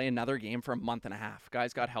didn't play another game for a month and a half.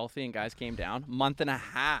 Guys got healthy and guys came down. Month and a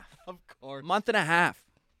half. Of course. Month and a half.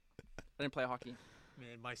 I didn't play hockey.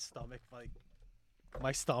 Man, my stomach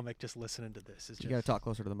just listening to this is just. You gotta talk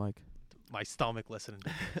closer to the mic. My stomach listening to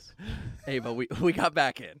this. Hey, but we got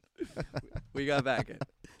back in. We got back in.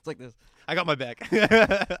 It's like this. I got my back.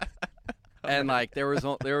 And like there was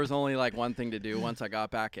only like one thing to do once I got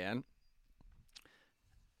back in.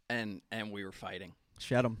 And we were fighting.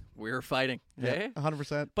 Shed them. We were fighting. Yeah,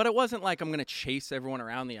 100%. But it wasn't like I'm going to chase everyone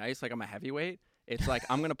around the ice like I'm a heavyweight. It's like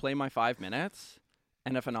I'm going to play my 5 minutes,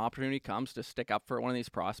 and if an opportunity comes to stick up for one of these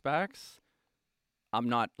prospects, I'm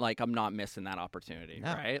not missing that opportunity,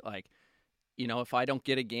 right? Like, you know, if I don't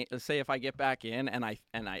get a game, let's say if I get back in and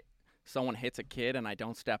someone hits a kid and I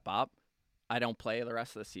don't step up, I don't play the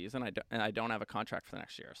rest of the season. I don't have a contract for the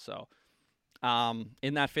next year. So,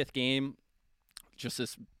 in that fifth game, just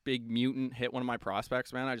this big mutant hit one of my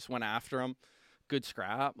prospects, man. I just went after him. Good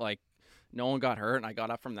scrap. Like, no one got hurt, and I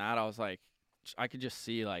got up from that. I was like, I could just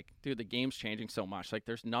see, like, dude, the game's changing so much. Like,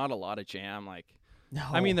 there's not a lot of jam. Like, no.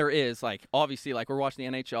 I mean, there is. Like, obviously, like, we're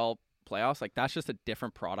watching the NHL playoffs. Like, that's just a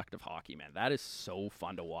different product of hockey, man. That is so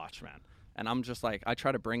fun to watch, man. And I'm just, like, I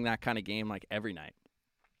try to bring that kind of game, like, every night.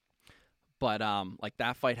 But, like,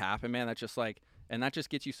 that fight happened, man. That's just, like, and that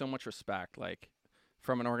just gets you so much respect, like,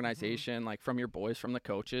 from an organization, like, from your boys, from the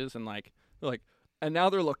coaches. And, like, and now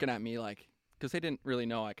they're looking at me, like, because they didn't really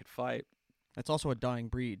know I could fight. It's also a dying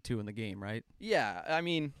breed, too, in the game, right? Yeah, I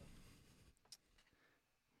mean,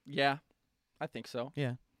 yeah, I think so.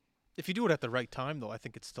 Yeah. If you do it at the right time, though, I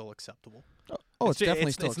think it's still acceptable. Oh, it's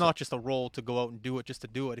definitely still It's not just a role to go out and do it just to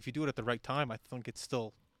do it. If you do it at the right time, I think it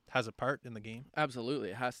still has a part in the game. Absolutely.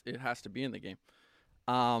 It has to be in the game.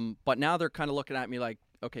 But now they're kind of looking at me like,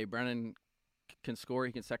 okay, Brennan can score,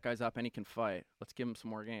 he can set guys up, and he can fight. Let's give him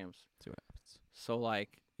some more games. See what happens. So,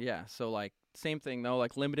 like, yeah. So, like, same thing, though.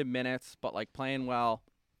 Like, limited minutes, but, like, playing well.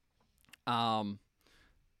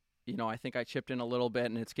 You know, I think I chipped in a little bit,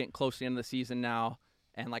 and it's getting close to the end of the season now.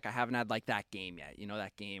 And, like, I haven't had, like, that game yet. You know,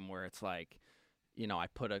 that game where it's, like, you know, I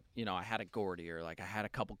had a Gordy or, like, I had a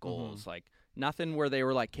couple goals. Like, nothing where they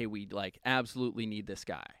were like, hey, we, like, absolutely need this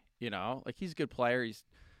guy. You know? Like, he's a good player. He's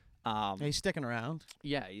he's sticking around.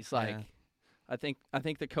 Yeah, he's, like, I think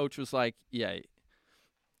the coach was like, yeah.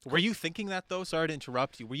 Were you thinking that, though? Sorry to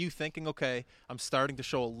interrupt you. Were you thinking, okay, I'm starting to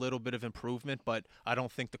show a little bit of improvement, but I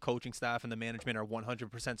don't think the coaching staff and the management are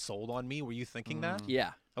 100% sold on me? Were you thinking that?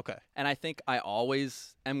 Yeah. Okay. And I think I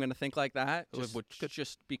always am going to think like that,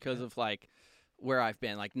 just because of, like, where I've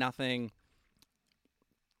been. Like, nothing,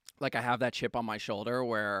 like, I have that chip on my shoulder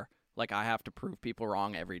where, like, I have to prove people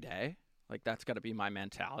wrong every day. Like, that's got to be my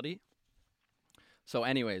mentality. So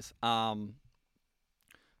anyways,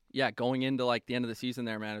 yeah, going into, like, the end of the season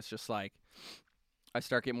there, man, it's just, like, I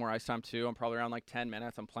start getting more ice time, too. I'm probably around, like, 10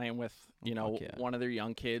 minutes. I'm playing with, you know, one of their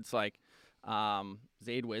young kids, like,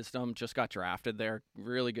 Zaid Wisdom just got drafted there.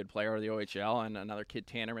 Really good player of the OHL. And another kid,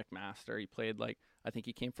 Tanner McMaster. He played, like, I think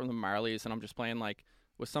he came from the Marlies. And I'm just playing, like,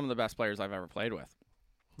 with some of the best players I've ever played with.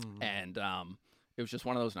 And it was just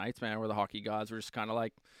one of those nights, man, where the hockey gods were just kind of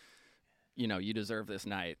like, you know, you deserve this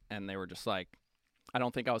night. And they were just like, I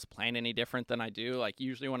don't think I was playing any different than I do. Like,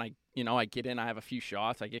 usually when I get in, I have a few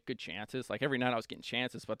shots. I get good chances. Like, every night I was getting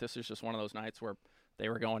chances, but this is just one of those nights where they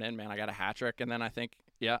were going in, man. I got a hat trick, and then I think,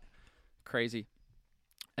 yeah, crazy.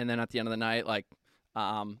 And then at the end of the night, like,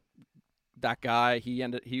 that guy,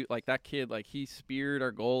 that kid, like, he speared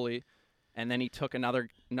our goalie, and then he took another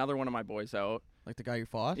one of my boys out. Like the guy you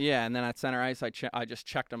fought? Yeah, and then at center ice, I just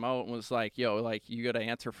checked him out and was like, yo, like, you got to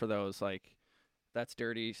answer for those, like, that's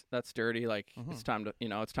dirty. Like, it's time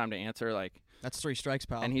to answer. Like, that's 3 strikes,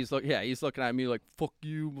 pal. And he's looking at me like, fuck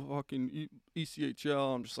you, fucking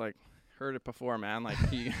ECHL. I'm just like, heard it before, man. Like,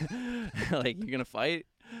 like, you gonna fight?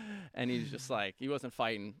 And he's just like, he wasn't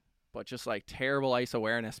fighting, but just, like, terrible ice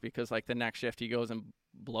awareness, because, like, the next shift he goes and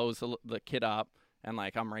blows the kid up, and,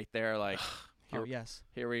 like, I'm right there, like,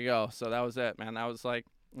 here we go. So that was it, man. That was like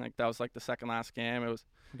the second last game. It was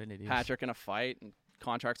hat trick and a fight, and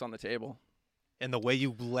contracts on the table. And the way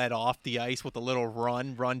you led off the ice with a little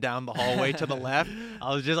run down the hallway to the left,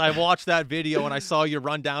 I watched that video and I saw you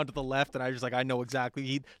run down to the left, and I was just like, I know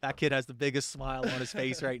exactly. That kid has the biggest smile on his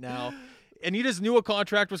face right now. And you just knew a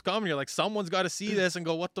contract was coming. You're like, someone's got to see this and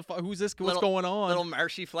go, what the fuck? Who's this? What's going on? Little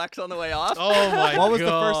Marshy flex on the way off. Oh, my God. What was the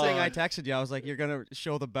first thing I texted you? I was like, you're going to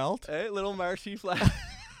show the belt? Hey, little Marshy flex.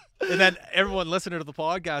 And then everyone listening to the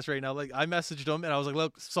podcast right now, like I messaged him and I was like,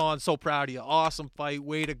 look, Son, so proud of you. Awesome fight.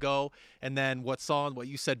 Way to go. And then what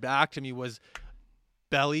you said back to me was,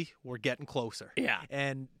 Belly, we're getting closer. Yeah.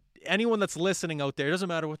 And anyone that's listening out there, it doesn't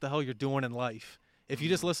matter what the hell you're doing in life. If you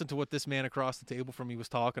just listen to what this man across the table from me was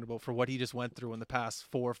talking about for what he just went through in the past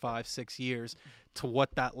 4, 5, 6 years to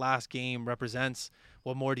what that last game represents,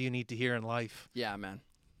 what more do you need to hear in life? Yeah, man.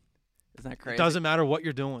 Isn't that crazy? It doesn't matter what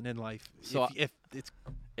you're doing in life. So if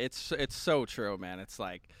it's so true, man. It's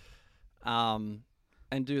like, and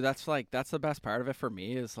dude, that's the best part of it for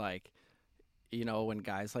me is like, you know, when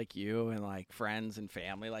guys like you and like friends and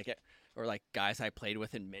family or like guys I played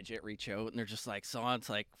with in midget reach out and they're just like, Son, it's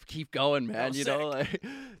like, keep going, man. You know, like,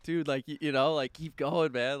 dude, like, you know, like keep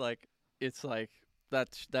going, man. Like, it's like that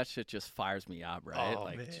shit just fires me up, right? Oh,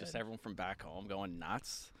 like man. It's just everyone from back home going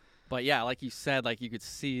nuts. But yeah, like you said, like you could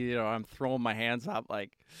see, you know, I'm throwing my hands up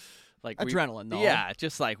like adrenaline, though. Yeah,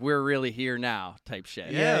 just like we're really here now type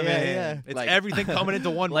shit. Yeah, man. It's like, everything coming into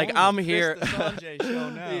one like moment. I'm here. It's the Sanjay show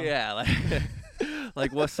now. Yeah, like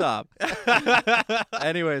like what's up?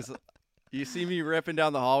 Anyways, you see me ripping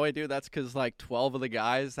down the hallway, dude. That's because like 12 of the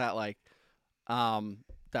guys that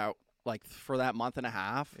for that month and a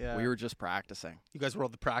half, we were just practicing. You guys were all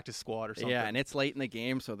the practice squad or something. Yeah, and it's late in the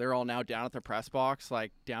game, so they're all now down at the press box,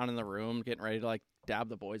 like down in the room, getting ready to like dab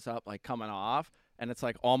the boys up, like coming off. And it's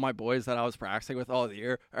like all my boys that I was practicing with all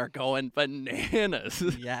year are going bananas.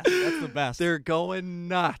 Yes, that's the best. They're going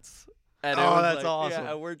nuts. And that's like, awesome.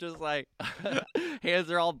 Yeah, we're just like,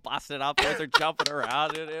 hands are all busted up, boys are jumping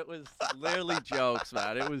around, and it was literally jokes,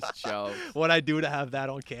 man. It was jokes. What I do to have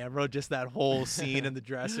that on camera, just that whole scene in the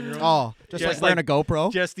dressing room. Oh, just like wearing a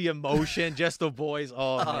GoPro. Just the emotion, just the boys.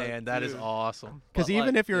 Oh man, that is dude. awesome. Because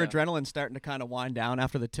even like, if your adrenaline's starting to kind of wind down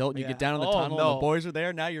after the tilt, and you get down in the tunnel, and the boys are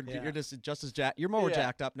there. Now you're just as you're more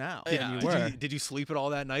jacked up now than you were. Did you sleep it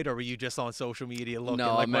all that night, or were you just on social media looking?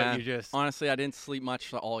 No, like, man. You just... Honestly, I didn't sleep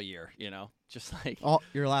much all year. You know, just like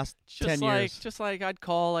your last 10 years. Just like I'd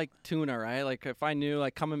call like tuna, right? Like if I knew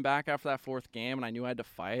like coming back after that fourth game and I knew I had to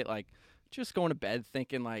fight, like just going to bed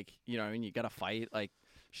thinking like, you know, and you got to fight, like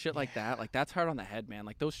shit like that. Like that's hard on the head, man.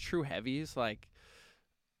 Like those true heavies, like,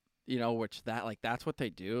 you know, that's what they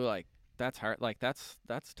do. Like that's hard. Like that's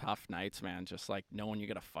tough nights, man. Just like knowing you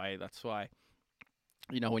got to fight. That's why,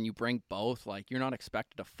 you know, when you bring both, like you're not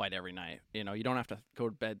expected to fight every night. You know, you don't have to go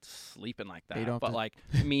to bed sleeping like that. But like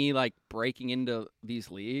me, like breaking into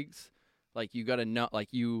these leagues, like you got to know, like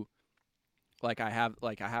I have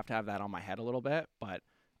to have that on my head a little bit. But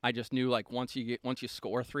I just knew like once you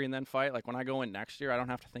score 3 and then fight, like when I go in next year, I don't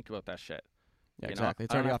have to think about that shit. Yeah, you exactly. Know?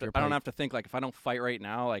 It's already off your plate. I don't have to think like if I don't fight right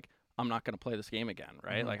now, like I'm not going to play this game again,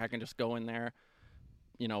 right? Mm-hmm. Like I can just go in there,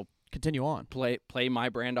 you know, continue on, play my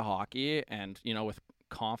brand of hockey, and you know with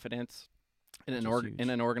confidence in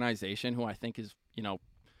an organization who I think is, you know,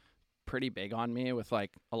 pretty big on me with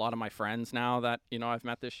like a lot of my friends now that, you know, I've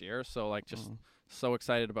met this year. So like just so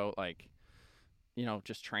excited about like, you know,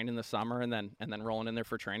 just training the summer and then rolling in there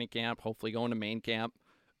for training camp, hopefully going to main camp,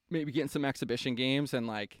 maybe getting some exhibition games, and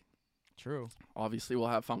like obviously we'll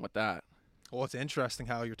have fun with that. Well, it's interesting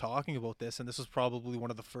how you're talking about this, and this is probably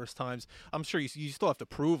one of the first times. I'm sure you still have to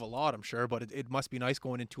prove a lot, I'm sure, but it must be nice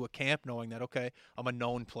going into a camp knowing that, okay, I'm a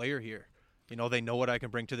known player here. You know, they know what I can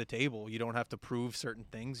bring to the table. You don't have to prove certain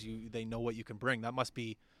things. They know what you can bring. That must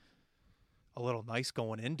be a little nice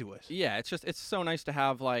going into it. Yeah, it's so nice to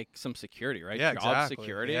have like some security, right? Yeah, Job exactly.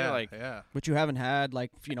 security, Yeah. Which you haven't had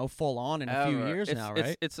like, you know, full on in a few years now,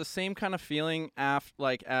 right? It's the same kind of feeling as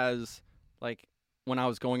when I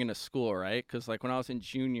was going into school, right? Because like when I was in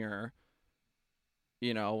junior,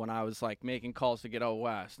 you know, when I was like making calls to get out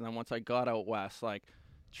west, and then once I got out west, like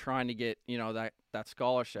trying to get, you know, that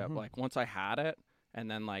scholarship, like once I had it,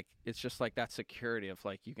 and then like it's just like that security of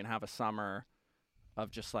like you can have a summer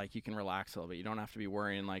of just like you can relax a little bit. You don't have to be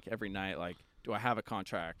worrying like every night, like, do I have a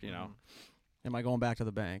contract, you know? Am I going back to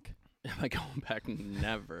the bank? Am I going back?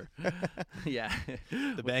 Never. Yeah.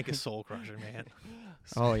 The bank is soul crusher, man.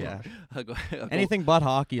 Oh yeah. Anything but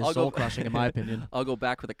hockey is soul crushing, in my opinion. I'll go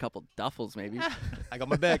back with a couple duffels, maybe. I got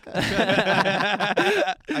my bag.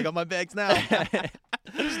 I got my bags now.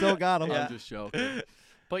 Still got them. I'm just joking.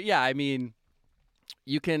 But yeah, I mean,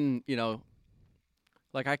 you can, you know,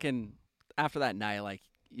 like I can, after that night, like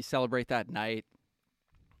you celebrate that night.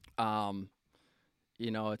 You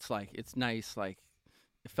know, it's like, it's nice, like,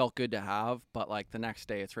 it felt good to have, but like the next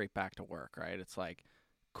day it's right back to work, right? It's like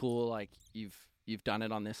cool, like you've done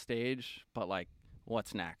it on this stage, but like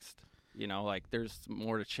what's next? You know, like there's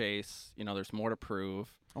more to chase, you know, there's more to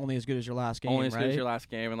prove. Only as good as your last game, Only as right? good as your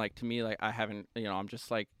last game. And like to me, like I haven't, you know, I'm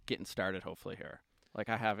just like getting started hopefully here. Like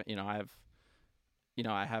I haven't, you know,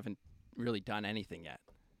 I haven't really done anything yet.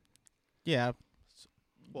 Yeah.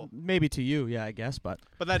 Well, maybe to you, yeah, I guess, but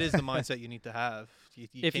that is the mindset you need to have.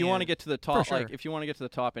 If you want to get to the top, sure. like if you want to get to the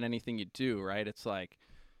top in anything you do, right? It's like,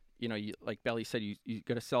 like Belly said, you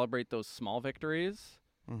got to celebrate those small victories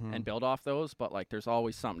and build off those. But like, there's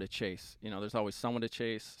always something to chase. There's always someone to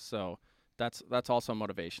chase. So that's also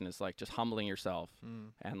motivation, is like just humbling yourself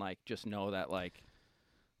and like just know that like.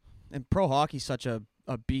 And pro hockey's such a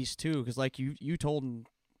beast too, because like you told him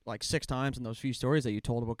like 6 times in those few stories that you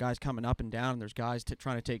told about guys coming up and down, and there's guys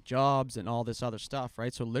trying to take jobs and all this other stuff,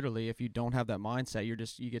 right? So literally, if you don't have that mindset, you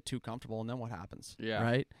get too comfortable, and then what happens? Yeah.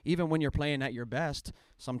 Right? Even when you're playing at your best,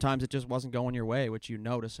 sometimes it just wasn't going your way, which you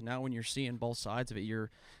notice. And now when you're seeing both sides of it,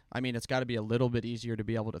 it's got to be a little bit easier to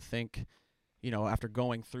be able to think, after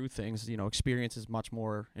going through things. Experience is much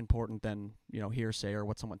more important than, hearsay or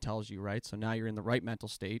what someone tells you, right? So now you're in the right mental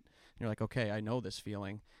state. You're like, okay, I know this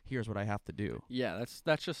feeling. Here's what I have to do. Yeah,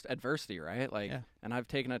 that's just adversity, right? Like, and I've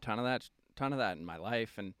taken a ton of that in my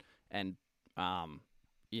life, and when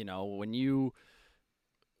you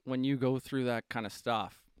go through that kind of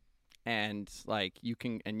stuff, and like you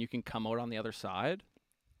can come out on the other side,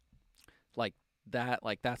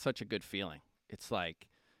 that's such a good feeling. It's like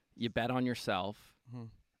you bet on yourself,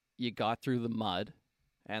 you got through the mud,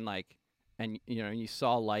 and you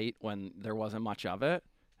saw light when there wasn't much of it.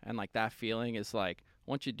 And like that feeling is like,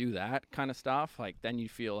 once you do that kind of stuff, like then you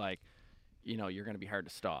feel like, you're going to be hard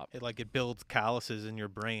to stop. It builds calluses in your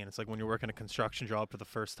brain. It's like when you're working a construction job for the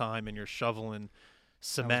first time and you're shoveling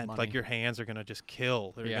cement, like your hands are going to just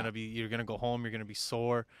kill. You're going to go home, you're going to be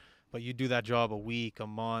sore. But you do that job a week, a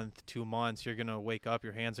month, 2 months, you're going to wake up,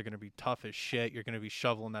 your hands are going to be tough as shit. You're going to be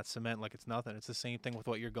shoveling that cement like it's nothing. It's the same thing with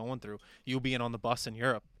what you're going through. You being on the bus in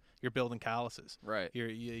Europe. You're building calluses. Right.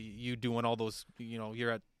 You doing all those,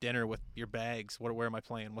 you're at dinner with your bags. Where am I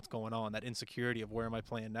playing? What's going on? That insecurity of where am I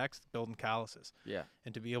playing next? Building calluses. Yeah.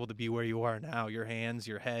 And to be able to be where you are now, your hands,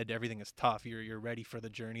 your head, everything is tough. You're ready for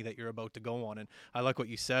the journey that you're about to go on. And I like what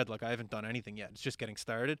you said. Like, I haven't done anything yet. It's just getting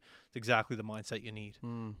started. It's exactly the mindset you need.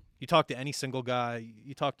 You talk to any single guy.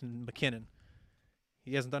 You talk to McKinnon.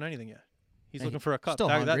 He hasn't done anything yet. He's looking for a cup.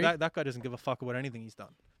 That guy doesn't give a fuck about anything he's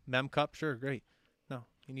done. Mem Cup, sure, great. No,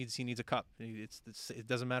 he needs a cup. It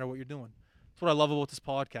doesn't matter what you're doing. That's what I love about this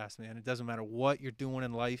podcast, man. It doesn't matter what you're doing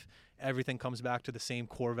in life. Everything comes back to the same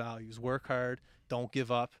core values. Work hard. Don't give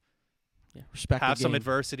up. Yeah, respect. Have some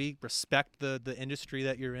adversity. Respect the industry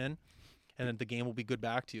that you're in, and then the game will be good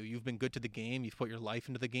back to you. You've been good to the game. You've put your life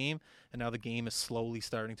into the game, and now the game is slowly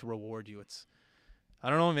starting to reward you. I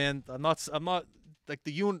don't know, man. I'm not like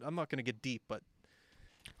I'm not gonna get deep, but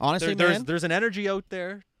honestly, there's an energy out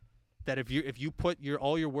there. That if you put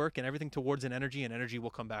all your work and everything towards an energy will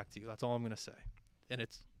come back to you. That's all I'm gonna say. And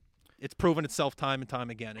it's proven itself time and time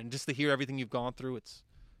again. And just to hear everything you've gone through, it's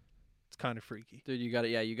kind of freaky. Dude, you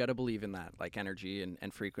gotta believe in that, like energy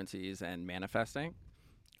and frequencies and manifesting.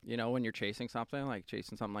 When you're chasing something like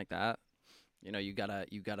that, you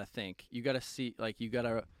gotta think, you gotta see, like you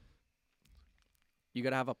gotta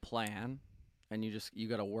have a plan, and you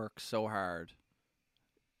gotta work so hard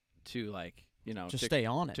to like. Just stay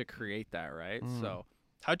on it to create that, right? So,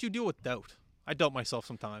 how'd you deal with doubt? I doubt myself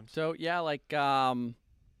sometimes. So like doubt,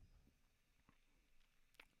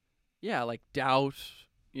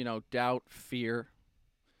 doubt, fear.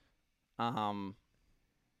 I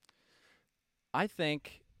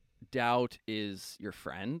think doubt is your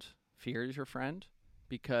friend. Fear is your friend,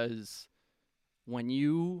 because when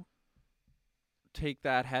you take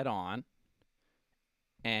that head on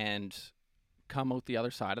and come out the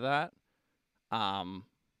other side of that.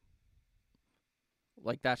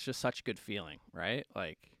 Like that's just such a good feeling, right?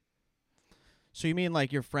 Like, so you mean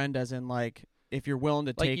like your friend, as in like if you're willing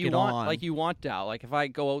to take it on, on, like you want doubt. Like if I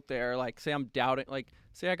go out there, like say I'm doubting, like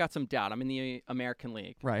say I got some doubt. I'm in the American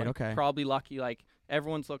League, right? Like, okay, probably lucky. Like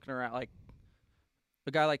everyone's looking around, like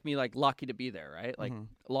a guy like me, like lucky to be there, right? Like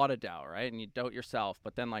a lot of doubt, right? And you doubt yourself,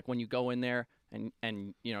 but then like when you go in there and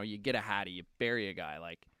you get a hattie, you bury a guy,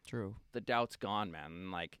 like true, the doubt's gone, man.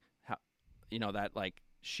 And like that like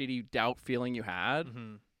shitty doubt feeling you had,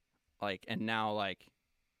 like, and now like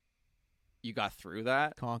you got through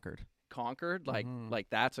that, conquered, like like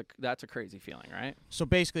that's a crazy feeling, right? So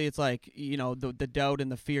basically it's like the doubt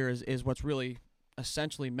and the fear is what's really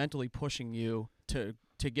essentially mentally pushing you to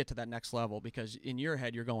get to that next level, because in your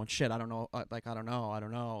head you're going, shit, I don't know, I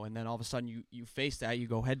don't know, and then all of a sudden you face that, you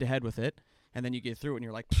go head to head with it, and then you get through it and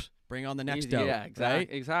you're like, bring on the next doubt. Yeah,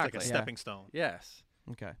 exactly. It's like a stepping stone. Yes.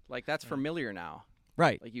 Okay. Like that's familiar now.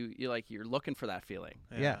 Right. Like you're looking for that feeling.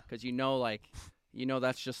 Yeah. Because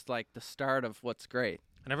that's just like the start of what's great.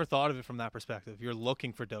 I never thought of it from that perspective. You're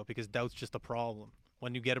looking for doubt because doubt's just a problem.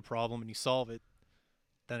 when you get a problem and you solve it,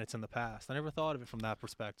 then it's in the past. I never thought of it from that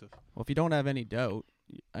perspective. Well, if you don't have any doubt,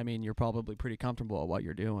 I mean, you're probably pretty comfortable at what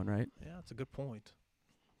you're doing, right? Yeah, that's a good point.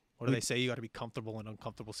 What do they say? You got to be comfortable in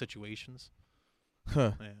uncomfortable situations.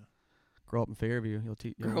 Huh. Yeah. Grow up in Fairview. You'll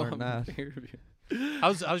learn that.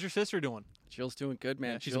 How's your sister doing? Jill's doing good,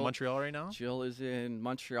 man. Yeah, she's in Montreal right now? Jill is in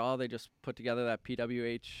Montreal. They just put together that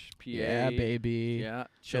PWHPA. Yeah, baby. Yeah.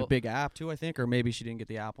 She had a big app, too, I think, or maybe she didn't get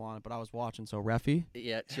the Apple on it, but I was watching, so Reffy.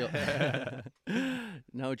 Yeah, Jill.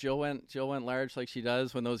 No, Jill went large like she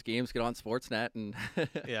does when those games get on Sportsnet, and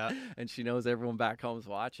yeah, and she knows everyone back home is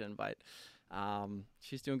watching, but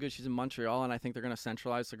she's doing good. She's in Montreal, and I think they're going to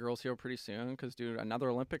centralize the girls here pretty soon because, dude, another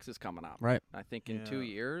Olympics is coming up. Right. I think in 2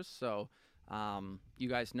 years, so... you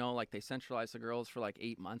guys know, like, they centralize the girls for like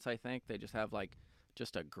 8 months. I think they just have like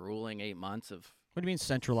just a grueling 8 months of. What do you mean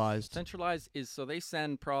centralized? Centralized is so they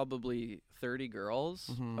send probably 30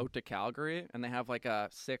 girls out to Calgary, and they have like a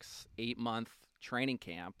 6-8 month training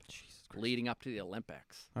camp leading up to the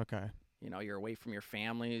Olympics. Okay. You know, you're away from your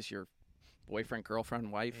families, your boyfriend,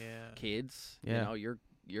 girlfriend, wife, kids. Yeah. You know,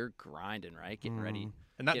 you're grinding, right? Getting ready.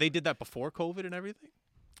 And they did that before COVID and everything.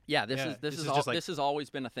 Yeah, this has always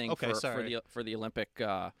been a thing for the Olympic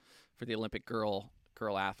girl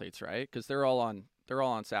athletes, right? Because they're all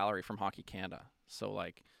on salary from Hockey Canada. So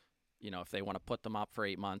like, you know, if they want to put them up for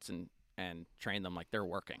 8 months and train them, like they're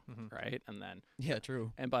working, right? And then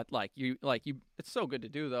true. But it's so good to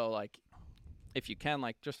do though. Like, if you can,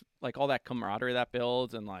 like, just like all that camaraderie that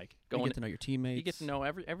builds, and like you get to know your teammates. You get to know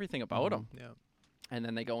everything about them. Yeah. And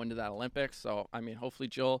then they go into that Olympics. So I mean, hopefully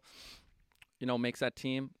Jill, you know, makes that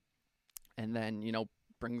team, and then, you know,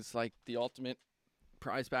 brings like the ultimate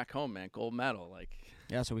prize back home, man, gold medal. Like,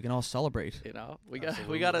 yeah, so we can all celebrate. You know, we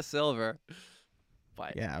got a silver.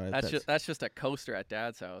 But yeah, that's just a coaster at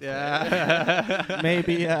Dad's house. Yeah, right?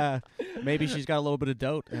 maybe she's got a little bit of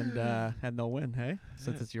doubt and they'll win. Hey,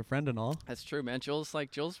 since it's your friend and all. That's true, man. Jill's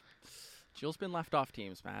been left off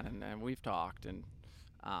teams, man, and we've talked, and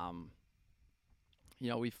you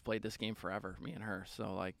know, we've played this game forever, me and her.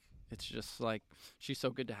 So like, it's just like, she's so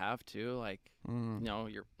good to have too. Like, you know,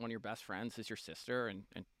 one of your best friends is your sister, and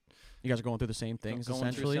you guys are going through the same things,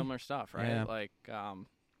 essentially. Through similar stuff, right? Yeah. Like,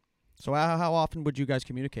 so how often would you guys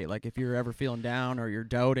communicate? Like, if you're ever feeling down or you're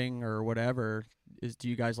doubting or whatever, do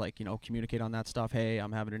you guys, like, you know, communicate on that stuff? Hey,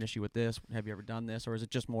 I'm having an issue with this. Have you ever done this? Or is it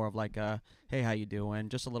just more of like, hey, how you doing?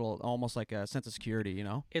 Just a little, almost like a sense of security, you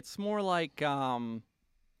know? It's more like,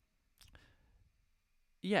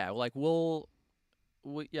 yeah, like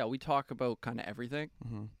we talk about kind of everything.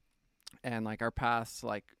 Mm-hmm. And like our paths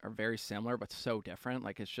like are very similar, but so different.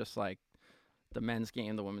 Like, it's just like the men's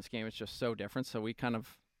game, the women's game, it's just so different. So we kind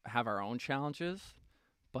of have our own challenges,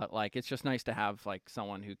 but like, it's just nice to have like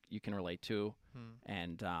someone who you can relate to,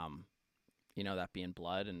 and you know, that being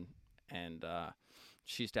blood, and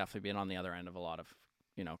she's definitely been on the other end of a lot of,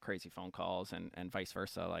 you know, crazy phone calls, and vice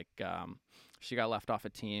versa. Like, she got left off a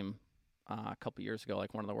team a couple years ago,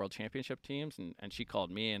 like one of the world championship teams, and she called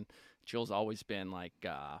me, and Jill's always been like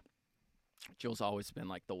the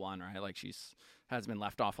one, right? Like, has been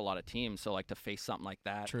left off a lot of teams, so like to face something like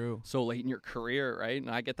that so late in your career, right?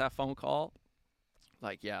 And I get that phone call,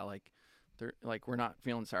 like, yeah, like they're like, we're not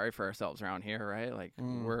feeling sorry for ourselves around here, right? Like,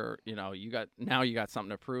 we're, you know, you got something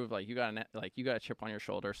to prove, like you got a chip on your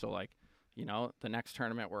shoulder, so like, you know, the next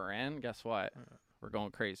tournament we're in, guess what? We're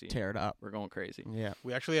going crazy. Tear it up. We're going crazy. Yeah.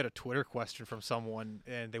 We actually had a Twitter question from someone,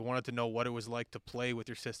 and they wanted to know what it was like to play with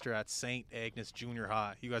your sister at St. Agnes Junior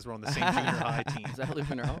High. You guys were on the St. Junior High team. Is that Luke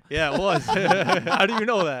Monroe? Yeah, it was. How do you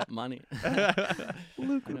know that? Money.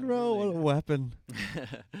 Luke Monroe, what a weapon.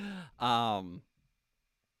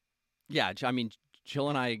 Yeah, I mean, Jill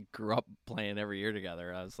and I grew up playing every year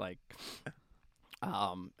together. I was like,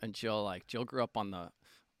 and Jill grew up on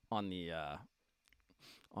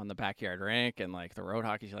the backyard rink and like the road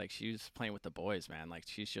hockey. She was playing with the boys, man. Like,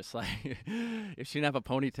 she's just like, if she didn't have a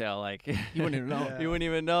ponytail, like, you wouldn't even know. You wouldn't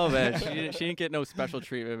even know, man. She didn't get no special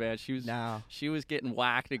treatment, man. She was getting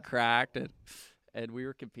whacked and cracked, and we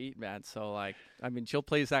were competing, man. So like, I mean, Jill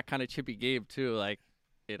plays that kind of chippy game too. Like,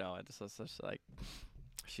 you know, it's just like,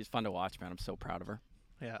 she's fun to watch, man. I'm so proud of her.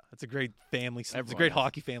 Yeah, it's a great family. It's a great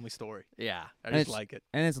hockey family story. Yeah, I just like it.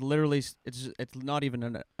 And it's literally, it's not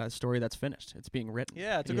even a story that's finished. It's being written.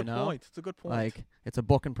 Yeah, it's a good point. It's a good point. Like, it's a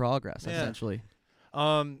book in progress, essentially.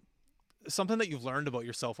 Something that you've learned about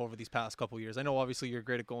yourself over these past couple of years. I know obviously you're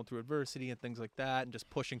great at going through adversity and things like that, and just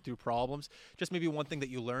pushing through problems. Just maybe one thing that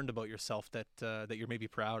you learned about yourself that you're maybe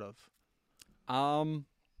proud of.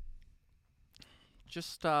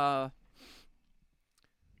 Just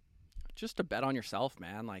to bet on yourself,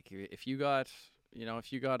 man. Like, if you got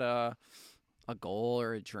a a goal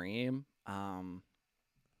or a dream,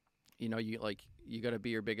 you know, you got to be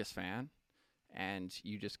your biggest fan, and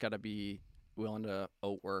you just got to be willing to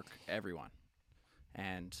outwork everyone.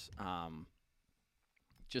 And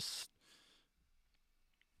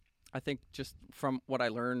I think just from what I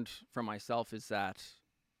learned from myself is that,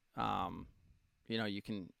 you know, you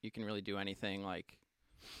can really do anything, like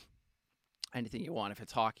anything you want. If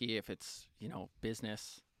it's hockey, if it's, you know,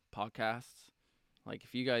 business, podcasts, like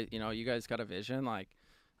if you guys got a vision, like,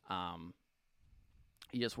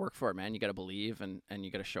 you just work for it, man. You got to believe and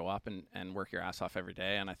you got to show up and work your ass off every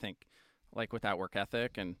day. And I think, like, with that work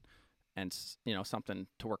ethic and you know, something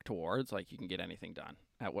to work towards, like, you can get anything done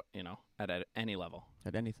at what, you know, at any level.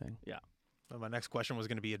 At anything. Yeah. Well, my next question was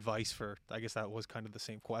going to be advice for, I guess that was kind of the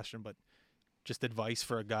same question, but just advice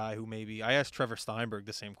for a guy who maybe, I asked Trevor Steinberg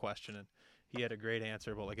the same question, and he had a great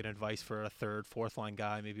answer, but like an advice for a third, fourth line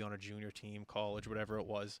guy, maybe on a junior team, college, whatever it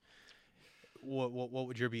was. What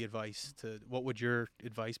would your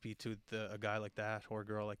advice be to a guy like that or a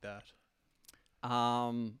girl like that?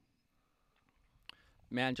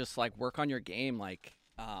 Man, just like work on your game, like,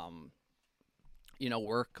 you know,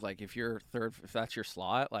 work, like if that's your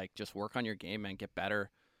slot, like just work on your game and get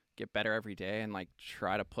better every day, and like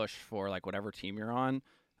try to push for like whatever team you're on,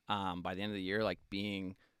 by the end of the year, like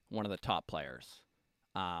being one of the top players.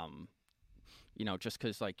 You know, just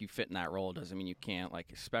because like you fit in that role doesn't mean you can't, like,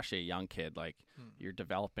 especially a young kid, like you're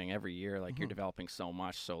developing every year, like you're developing so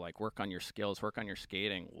much. So like work on your skills, work on your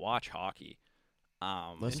skating, watch hockey.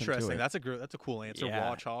 Interesting. That's a cool answer. Yeah,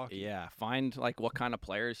 watch hockey. Yeah. Find like what kind of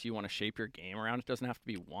players you want to shape your game around. It doesn't have to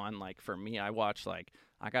be one. Like for me, I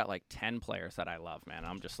got like 10 players that I love, man.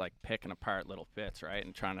 I'm just like picking apart little bits, right?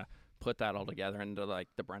 And trying to put that all together into like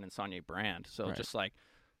the Brennan Saulnier brand. So Right. Just like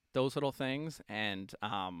those little things, and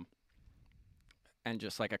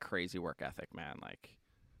just like a crazy work ethic, man. Like,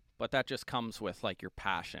 but that just comes with like your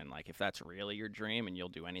passion. Like if that's really your dream and you'll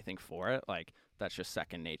do anything for it, like that's just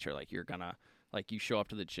second nature. Like you're gonna, like, you show up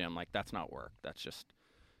to the gym, like that's not work. That's just,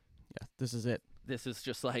 Yeah, this is it. this is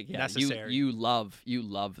just like, yeah, necessary. you love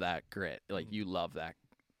that grit. Like you love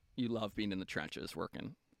being in the trenches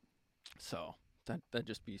working. So that'd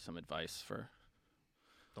just be some advice for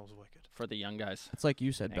That was wicked. for the young guys. It's like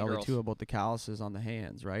you said, And Belly, girls. too, about the calluses on the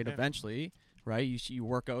hands, right? Yeah. Eventually, right, you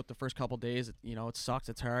work out the first couple days, you know, it sucks,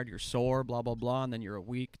 it's hard, you're sore, blah, blah, blah, and then you're a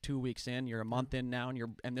week, 2 weeks in, you're a month in now,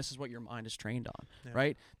 and this is what your mind is trained on, Yeah.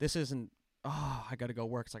 right? This isn't, I got to go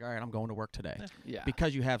work. It's like, all right, I'm going to work today. Yeah.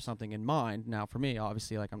 Because you have something in mind. Now, for me,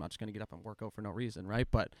 obviously, like, I'm not just going to get up and work out for no reason, right?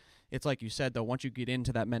 But it's like you said, though, once you get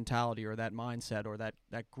into that mentality or that mindset or that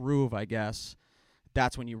groove, I guess,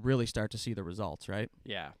 that's when you really start to see the results, right?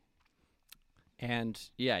 Yeah. And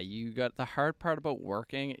yeah, you got the hard part about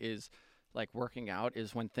working is like working out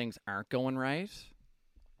is when things aren't going right,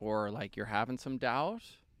 or like you're having some doubt,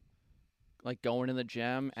 like going in the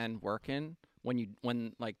gym and working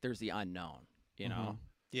when like there's the unknown, you know,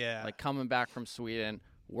 Yeah. like coming back from Sweden,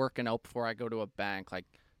 working out before I go to a bank, like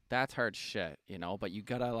that's hard shit, you know, but you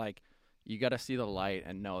gotta see the light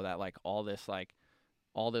and know that like all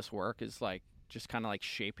this work is like just kind of like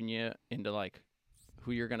shaping you into like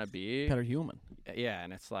who you're gonna be. Better human. Yeah,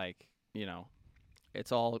 and it's like, you know,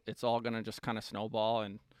 it's all gonna just kind of snowball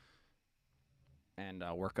and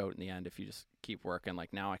work out in the end if you just keep working.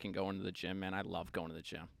 Like now I can go into the gym, man. I love going to the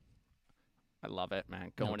gym. I love it,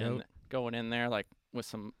 man. Going in there like with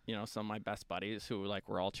some of my best buddies who like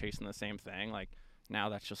we're all chasing the same thing. Like now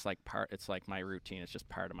that's just like it's like my routine. It's just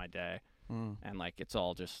part of my day. And like it's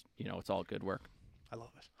all just, it's all good work. I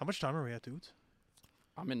love it. How much time are we at, dudes?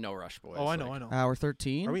 I'm in no rush, boys. Oh, I know. Hour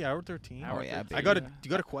 13? Are we hour 13? Hour yeah, 13. You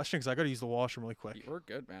got a question? Because I got to use the washroom really quick. We're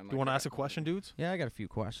good, man. Do you want to ask a question, dudes? Yeah, I got a few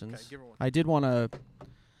questions. Okay, give her one. I did want to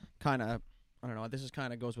kind of, I don't know, this is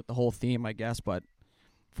kind of goes with the whole theme, I guess, but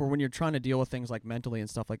for when you're trying to deal with things like mentally and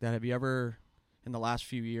stuff like that, have you ever, in the last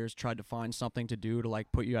few years, tried to find something to do to,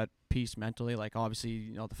 like, put you at peace mentally? Like,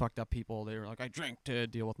 obviously, the fucked up people, they're like, I drink to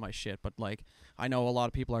deal with my shit, but, like, I know a lot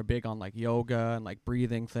of people are big on, like, yoga and, like,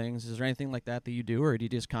 breathing things. Is there anything like that you do, or do you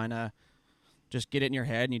just kind of just get it in your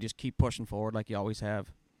head and you just keep pushing forward like you always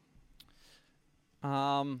have?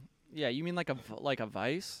 Yeah, you mean like a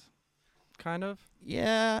vice, kind of?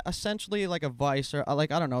 Yeah, essentially like a vice, or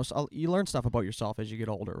like, I don't know. So you learn stuff about yourself as you get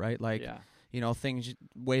older, right? Like, yeah. Things,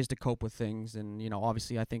 ways to cope with things, and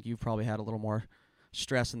obviously, I think you've probably had a little more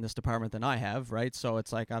stress in this department than I have, right? So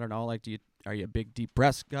it's like, I don't know, like, are you a big deep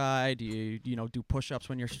breath guy? Do you do push-ups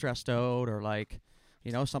when you're stressed out, or like,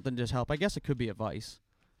 something to just help? I guess it could be a vice.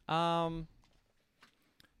 Not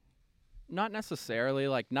necessarily,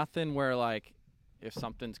 like nothing where like if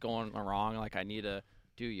something's going wrong, like I need to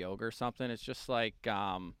do yoga or something. It's just like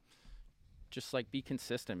just like be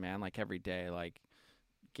consistent, man. Like every day, like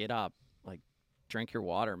get up, like drink your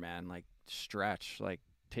water, man. Like stretch, like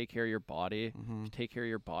take care of your body. Mm-hmm. Take care of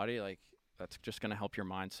your body, like that's just gonna help your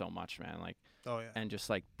mind so much, man. Like, and just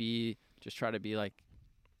like just try to be like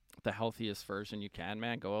the healthiest version you can,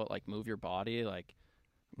 man. Go out, like move your body, like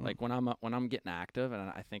when I'm getting active, and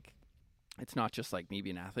I think it's not just like me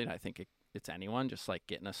being an athlete. I think it's anyone just like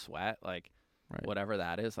getting a sweat, like whatever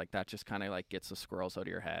that is, like that just kind of like gets the squirrels out of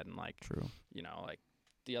your head. And like, true, you know, like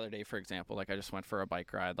the other day, for example, like I just went for a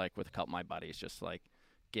bike ride, like with a couple of my buddies, just like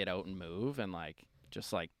get out and move, and like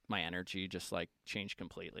just like my energy just like changed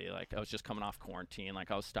completely. Like I was just coming off quarantine,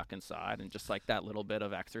 like I was stuck inside, and just like that little bit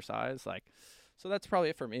of exercise, like, so that's probably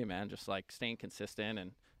it for me, man. Just like staying consistent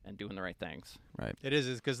and doing the right things. Right. It is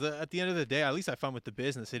because at the end of the day, at least I find with the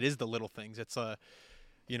business, it is the little things. It's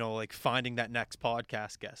you know, like finding that next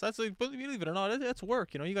podcast guest. That's like, believe it or not, that's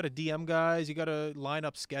work. You know, you got to DM guys, you got to line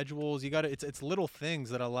up schedules, you got to. It's little things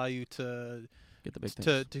that allow you to get the big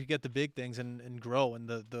things. To get the big things and grow. And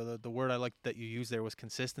the word I like that you used there was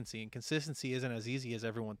consistency. And consistency isn't as easy as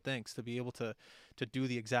everyone thinks. To be able to do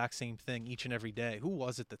the exact same thing each and every day. Who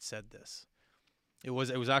was it that said this? It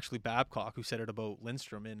was actually Babcock who said it about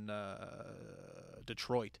Lindstrom in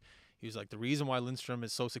Detroit. He was like, the reason why Lindstrom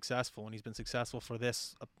is so successful, and he's been successful for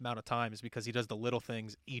this amount of time, is because he does the little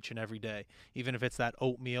things each and every day. Even if it's that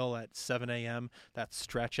oatmeal at 7 a.m., that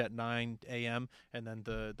stretch at 9 a.m., and then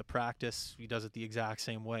the practice, he does it the exact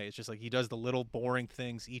same way. It's just like he does the little boring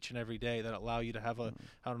things each and every day that allow you to have I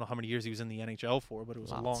don't know how many years he was in the NHL for, but it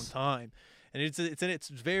was a long time. And it's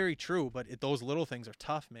very true, but those little things are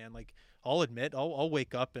tough, man. Like, I'll admit, I'll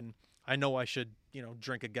wake up and I know I should, you know,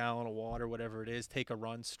 drink a gallon of water, whatever it is, take a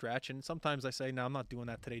run, stretch. And sometimes I say, no, I'm not doing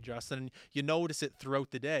that today, Justin. And you notice it throughout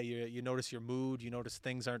the day. You notice your mood. You notice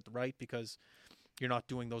things aren't right because you're not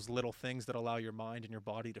doing those little things that allow your mind and your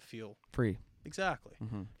body to feel free. Exactly.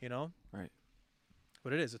 Mm-hmm. You know? Right.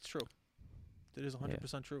 But it's true. It is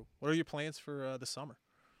 100% true. What are your plans for the summer?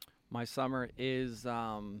 My summer is...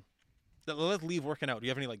 Let's leave working out. Do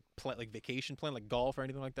you have any like vacation plan, like golf or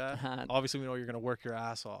anything like that? Obviously, we know you're gonna work your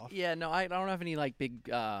ass off. Yeah, no, I don't have any like big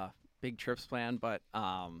trips planned, but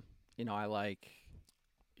you know, I like,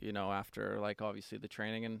 you know, after like obviously the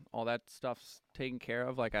training and all that stuff's taken care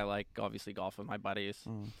of. Like I like obviously golf with my buddies,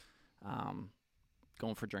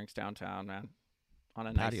 going for drinks downtown, man, on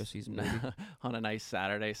a patio nice season, baby. On a nice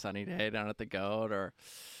Saturday sunny day down at the Goat, or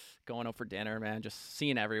going out for dinner, man. Just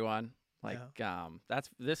seeing everyone. Like,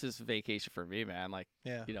 this is vacation for me, man. Like,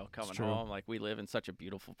 you know, coming home, like we live in such a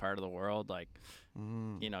beautiful part of the world. Like,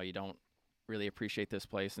 you know, you don't really appreciate this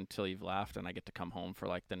place until you've left, and I get to come home for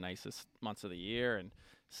like the nicest months of the year and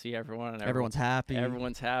see everyone. And everyone's happy.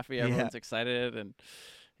 Everyone's happy. Everyone's excited. And,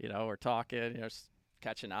 you know, we're talking, you know, just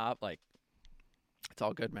catching up. Like, it's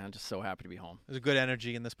all good, man. Just so happy to be home. There's a good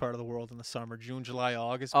energy in this part of the world in the summer. June, July,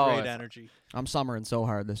 August, great energy. I'm summering so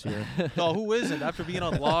hard this year. Oh, who isn't? After being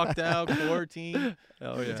on lockdown, quarantine,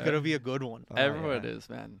 it's going to be a good one. Everyone is,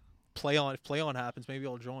 man. If play on happens, maybe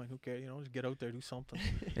I'll join. Who cares? You know, just get out there, do something.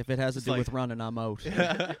 If it has to do with running, I'm out.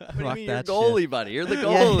 What do you mean, you're goalie, buddy? You're the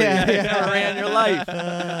goalie. You never ran your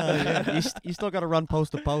life. You still got to run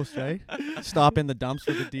post to post, right? Stop in the dumps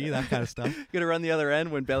with the D, that kind of stuff. You got to run the other end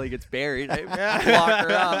when Belly gets buried. Right? Block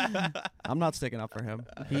her up. I'm not sticking up for him.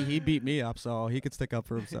 He beat me up, so he could stick up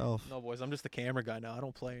for himself. No, boys, I'm just the camera guy now. I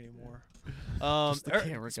don't play anymore.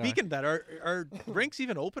 Speaking of that, are rinks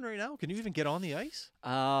even open right now? Can you even get on the ice?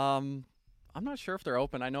 I'm not sure if they're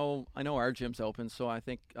open. I know our gym's open, so I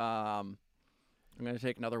think I'm gonna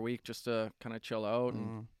take another week just to kind of chill out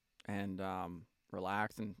and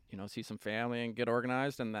relax and, you know, see some family and get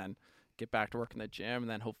organized, and then get back to work in the gym, and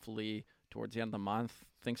then hopefully towards the end of the month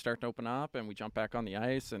things start to open up and we jump back on the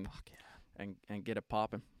ice and get it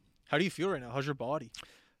popping. How do you feel right now? How's your body?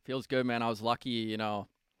 Feels good, man. I was lucky, you know,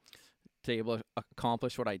 to able to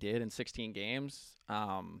accomplish what I did in 16 games.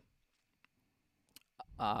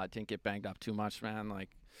 Didn't get banged up too much, man. Like,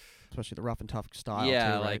 especially the rough and tough style. Yeah,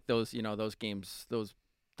 too, right? like those, you know, those games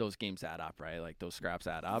add up, right? Like those scraps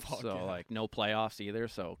add up. Like no playoffs either.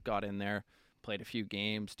 So got in there, played a few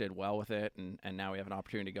games, did well with it, and now we have an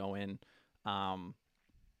opportunity to go in,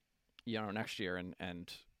 you know, next year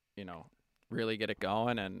and you know, really get it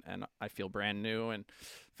going. And I feel brand new and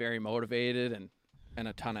very motivated and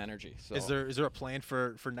a ton of energy. So is there a plan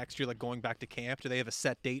for next year, like going back to camp? Do they have a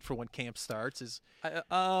set date for when camp starts?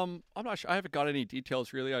 I'm not sure. I haven't got any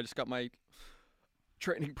details really. I just got my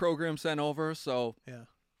training program sent over, so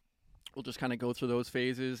we'll just kind of go through those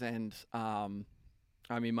phases. And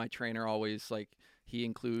I mean, my trainer always, like, he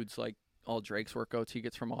includes like all Drake's workouts he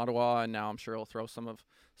gets from Ottawa, and now I'm sure he'll throw some of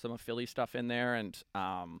Philly stuff in there. And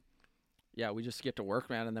we just get to work,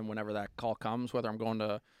 man. And then whenever that call comes, whether I'm going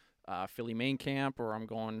to Philly main camp or I'm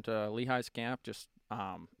going to Lehigh's camp, just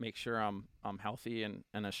make sure I'm healthy and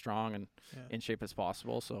as strong and in shape as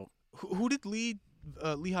possible. So who did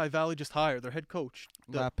Lehigh Valley just hire? Their head coach,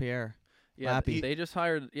 Lapierre. Yeah, Lappy. they just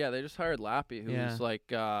hired Lappy, who's like.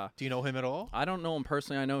 Do you know him at all? I don't know him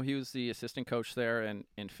personally. I know he was the assistant coach there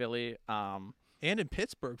in Philly. And in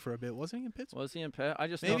Pittsburgh for a bit, wasn't he in Pittsburgh? Was he in Pitt? I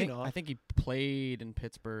just maybe know. not. I think he played in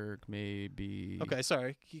Pittsburgh, maybe. Okay,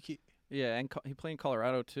 sorry. Yeah, and he played in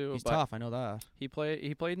Colorado too. He's but tough. I know that. He played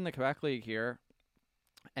in the Quebec League here,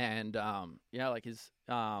 and like his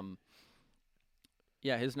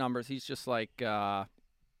his numbers. He's just like.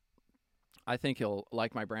 I think he'll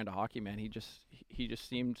like my brand of hockey, man. He just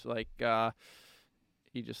seemed like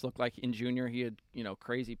he just looked like in junior he had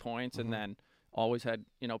crazy points, and then always had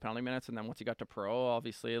penalty minutes, and then once he got to pro,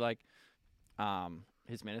 obviously like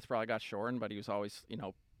his minutes probably got shortened, but he was always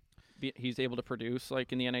he's able to produce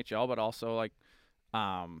like in the NHL, but also like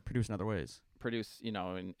produce in other ways. In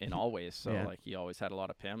all ways. So like he always had a lot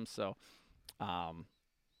of PIMs. So I'm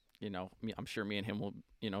sure me and him will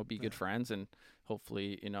be good friends, and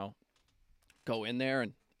hopefully go in there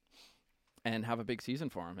and have a big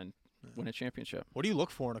season for him and win a championship. What do you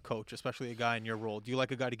look for in a coach, especially a guy in your role? Do you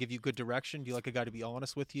like a guy to give you good direction? Do you like a guy to be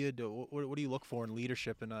honest with you? What do you look for in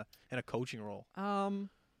leadership in a coaching role?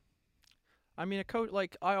 I mean, a coach,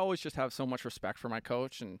 like I always just have so much respect for my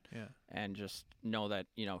coach and just know that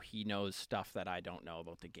he knows stuff that I don't know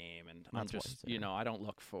about the game, and I'm just I don't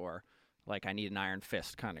look for like I need an iron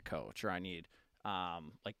fist kind of coach, or I need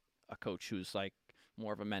like a coach who's like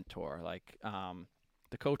more of a mentor. Like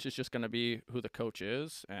the coach is just going to be who the coach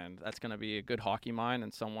is, and that's going to be a good hockey mind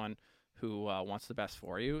and someone who wants the best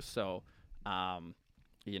for you. So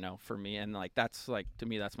for me, and like that's like to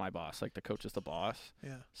me that's my boss. Like the coach is the boss.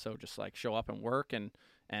 Yeah. So just like show up and work and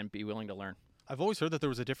be willing to learn. I've always heard that there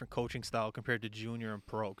was a different coaching style compared to junior and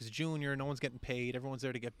pro. Because junior, no one's getting paid, everyone's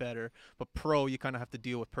there to get better. But pro, you kind of have to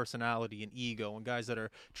deal with personality and ego and guys that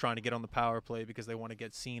are trying to get on the power play because they want to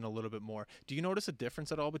get seen a little bit more. Do you notice a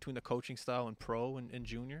difference at all between the coaching style in pro and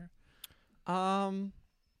junior? I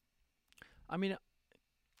mean,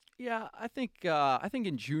 yeah, I think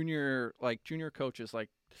in junior, like junior coaches, like,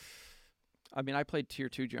 I mean, I played tier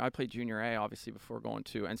 2, I played junior A obviously before going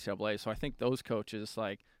to NCAA. So I think those coaches,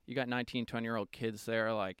 like, you got 19, 20-year-old kids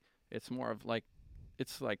there. Like, it's more of like,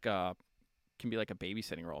 it's like can be like a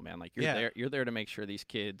babysitting role, man. Like you're there to make sure these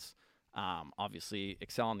kids, obviously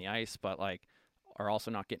excel on the ice, but like are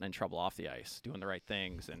also not getting in trouble off the ice, doing the right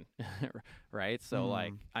things, and right. So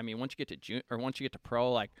like, I mean, once you get to once you get to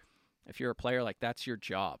pro, like, if you're a player, like that's your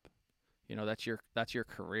job, that's your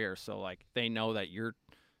career. So like, they know that you're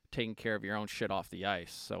taking care of your own shit off the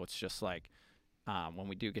ice. So it's just like, when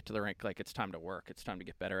we do get to the rink, like it's time to work. It's time to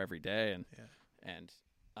get better every day,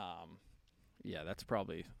 that's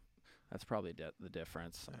probably the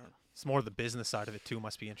difference. It's more the business side of it too.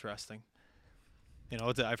 Must be interesting.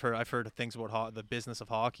 I've heard things about the business of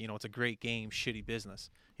hockey. It's a great game, shitty business.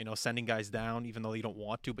 Sending guys down even though you don't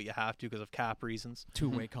want to, but you have to because of cap reasons.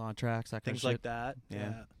 Two-way contracts, that kind things of shit. like that.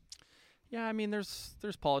 Yeah. I mean, there's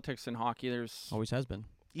politics in hockey. There's always has been.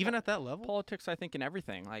 Even at that level? Politics, I think, in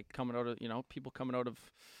everything. Like coming out of, people coming out of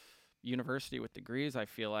university with degrees, I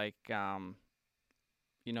feel like, some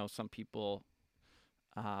people,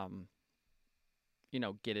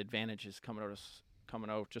 get advantages coming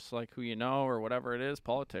out just like who or whatever it is,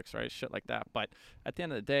 politics, right? Shit like that. But at the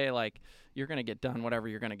end of the day, like, you're going to get done whatever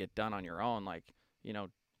you're going to get done on your own. Like,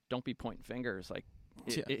 don't be pointing fingers. Like,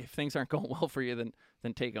 if things aren't going well for you, then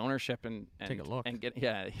take ownership and take a look and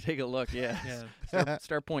take a look.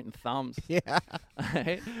 Start pointing thumbs.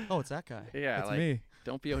 Right? Oh, it's that guy. That's like, me.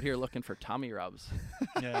 Don't be out here looking for tummy rubs.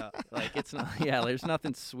 Like it's not. There's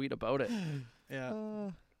nothing sweet about it.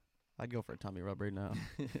 I'd go for a tummy rub right now.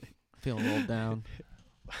 Feeling rolled down.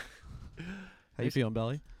 How you feeling,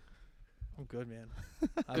 Belly? I'm good, man.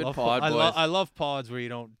 Good pod, boys. I love pods where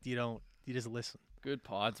you just listen. Good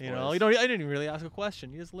pods, boys. I didn't even really ask a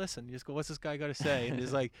question. You just listen. You just go, what's this guy got to say? And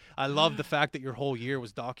it's like, I love the fact that your whole year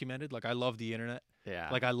was documented. Like, I love the internet. Yeah.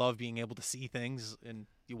 Like, I love being able to see things and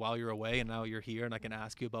while you're away, and now you're here and I can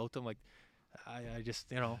ask you about them. Like, I just,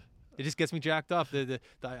 it just gets me jacked up.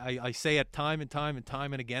 I say it time and time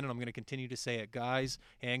and again, and I'm going to continue to say it. Guys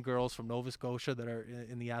and girls from Nova Scotia that are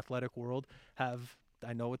in the athletic world have,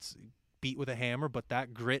 I know it's beat with a hammer, but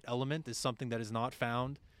that grit element is something that is not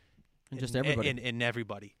found just everybody. In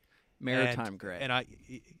everybody. Maritime grit. And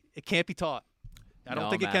it can't be taught. I don't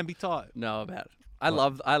think it can be taught. No, man. I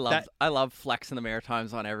love flexing the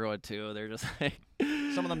Maritimes on everyone too. They're just like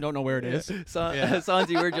Some of them don't know where it is. So,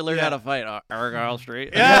 Sonzy, where'd you learn how to fight? Argyle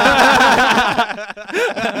Street.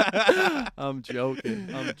 I'm joking.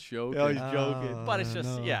 Yeah, he's joking. But it's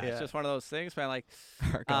just, it's just one of those things, man. Like,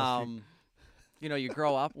 you know, we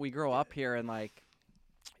grow up here, and like,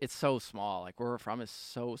 it's so small. Like, where we're from is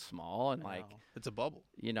so small, and like, it's a bubble.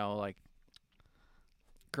 You know, like,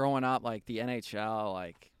 growing up, like the NHL,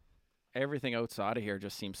 like everything outside of here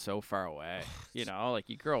just seems so far away. You know, like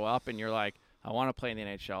you grow up and you're like, I want to play in the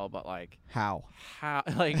NHL, but like how,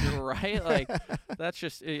 like, right? Like that's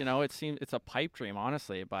just, you know, it's a pipe dream,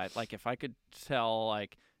 honestly. But like, if I could tell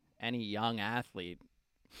like any young athlete,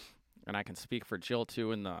 and I can speak for Jill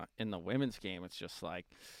too in the women's game, it's just like,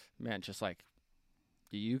 man, just like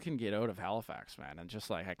you can get out of Halifax, man, and just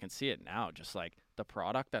like I can see it now, just like the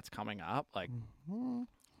product that's coming up, like.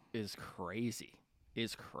 Is crazy.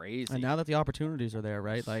 And now that the opportunities are there,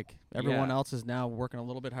 right? Like everyone else is now working a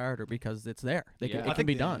little bit harder because it's there. It can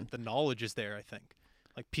be done. The knowledge is there, I think.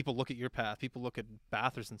 Like people look at your path, people look at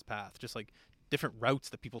Batherson's path, just like different routes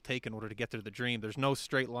that people take in order to get to the dream. There's no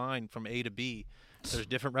straight line from A to B. There's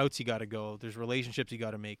different routes you got to go. There's relationships you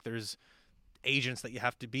got to make. There's agents that you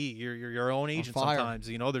have to be. You're your own agent sometimes.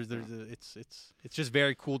 You know, it's just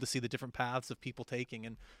very cool to see the different paths of people taking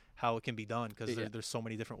and how it can be done, because there's so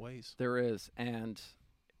many different ways. There is, and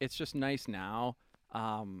it's just nice now.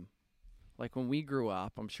 Like when we grew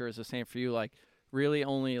up, I'm sure it's the same for you. Like really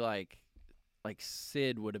only like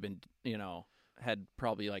Sid would have been, you know, had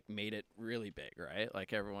probably like made it really big, right?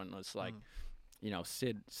 Like everyone was like, you know,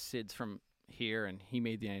 Sid's from here and he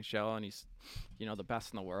made the NHL and he's, you know, the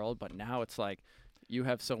best in the world. But now it's like you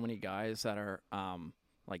have so many guys that are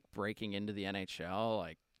like breaking into the NHL,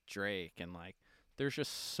 like Drake, and like there's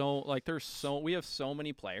just we have so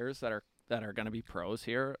many players that are going to be pros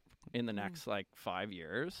here in the next like 5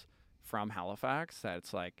 years from Halifax that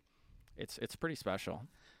it's like it's pretty special.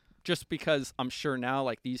 Just because I'm sure now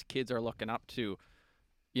like these kids are looking up to,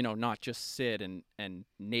 you know, not just Sid and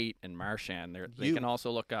Nate and Marchand. They can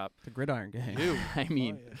also look up the gridiron game. I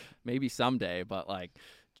mean, maybe someday, but like,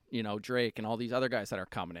 you know, Drake and all these other guys that are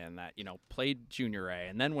coming in that, you know, played Junior A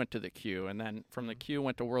and then went to the Q and then from the Q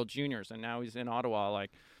went to World Juniors and now he's in Ottawa.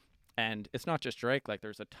 Like, and it's not just Drake. Like,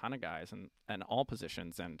 there's a ton of guys and all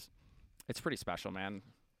positions, and it's pretty special, man.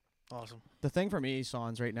 Awesome. The thing for me,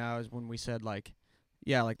 Sans, right now is when we said like,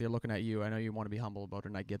 yeah, like they're looking at you. I know you want to be humble about it,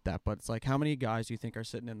 and I get that. But it's like, how many guys do you think are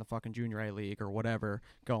sitting in the fucking Junior A league or whatever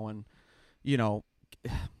going, you know,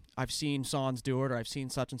 I've seen Sans do it, or I've seen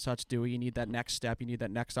such and such do it. You need that next step. You need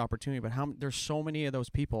that next opportunity. But there's so many of those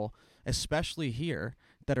people, especially here,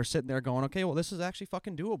 that are sitting there going, okay, well, this is actually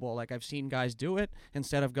fucking doable. Like, I've seen guys do it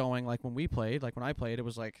instead of going, like, when I played, it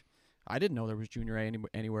was like, I didn't know there was Junior A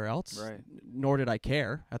anywhere else. Right. Nor did I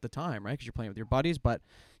care at the time, right? Because you're playing with your buddies. But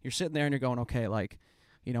you're sitting there and you're going, okay, like,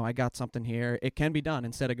 you know, I got something here. It can be done,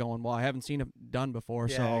 instead of going, well, I haven't seen it done before.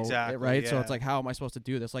 Yeah, so exactly, right. Yeah. So it's like, how am I supposed to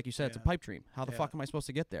do this? Like you said, it's a pipe dream. How the fuck am I supposed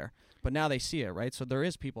to get there? But now they see it, right? So there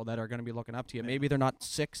is people that are going to be looking up to you. Maybe they're not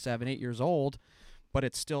 6, 7, 8 years old, but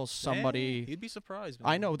it's still somebody. You'd be surprised,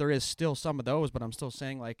 man. I know there is still some of those, but I'm still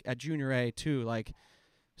saying, like, at Junior A too, like,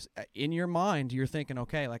 in your mind, you're thinking,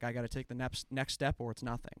 okay, like, I got to take the next step or it's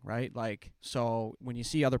nothing, right? Like, so when you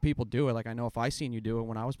see other people do it, like, I know if I seen you do it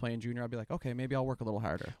when I was playing junior, I'd be like, okay, maybe I'll work a little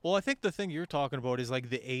harder. Well, I think the thing you're talking about is, like,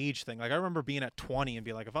 the age thing. Like, I remember being at 20 and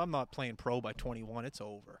be like, if I'm not playing pro by 21, it's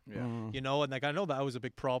over. Yeah. You know, and, like, I know that was a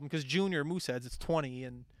big problem because junior, Mooseheads, it's 20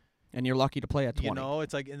 and you're lucky to play at 20. You know,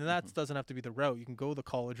 it's like, and that doesn't have to be the route. You can go the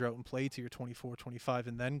college route and play till you're 24, 25,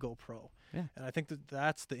 and then go pro. Yeah. And I think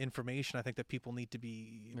that's the information I think that people need to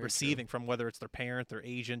be receiving from, whether it's their parent, their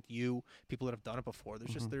agent, people that have done it before.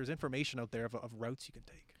 There's just there's information out there of routes you can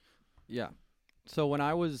take. Yeah. So when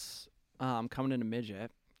I was coming into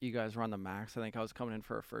midget, you guys were on the max. I think I was coming in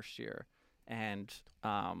for a first year, and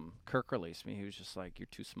Kirk released me. He was just like, "You're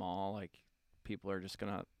too small. Like, people are just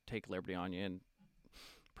gonna take liberty on you and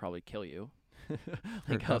probably kill you." I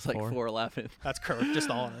think I was like 4'11". That's Kirk, just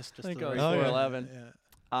honest. Just I think the I was right 4'11".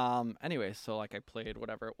 Yeah. Anyway, so like I played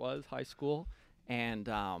whatever it was, high school, and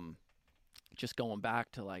just going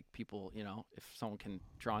back to like people, you know, if someone can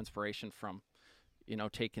draw inspiration from, you know,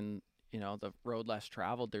 taking, you know, the road less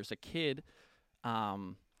traveled. There's a kid,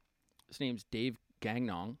 his name's Dave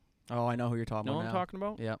Gagnon. Oh, I know who you're talking Know about. what I'm talking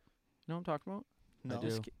about? Yep. Know what I'm talking about? No. I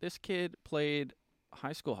do. This kid played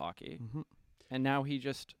high school hockey, and now he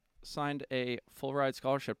just signed a full ride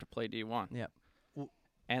scholarship to play D1. Yep.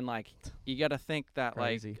 And like, you got to think that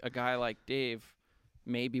Crazy. like a guy like Dave,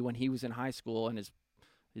 maybe when he was in high school and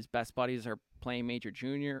his best buddies are playing major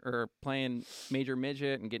junior or playing major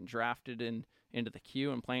midget and getting drafted into the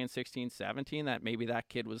Q and playing 16, 17, that maybe that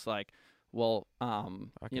kid was like, Well,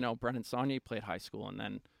 Brennan Saulnier played high school and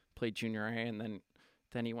then played junior A, and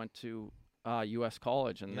then he went to U.S.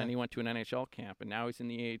 college, and then he went to an NHL camp, and now he's in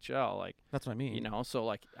the AHL. Like, that's what I mean. So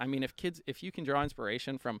like, I mean, if you can draw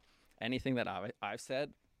inspiration from anything that I've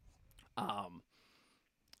said,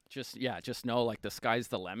 just know like the sky's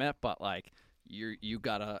the limit, but like you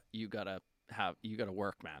gotta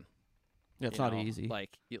work, man. Yeah, it's not easy.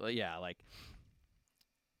 Like,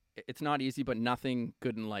 it's not easy, but nothing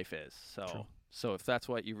good in life is. So if that's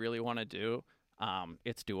what you really want to do,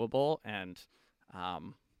 it's doable, and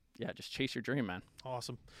just chase your dream, man.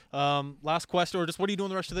 Awesome. Last question, or just what are you doing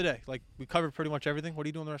the rest of the day? Like, we covered pretty much everything. What are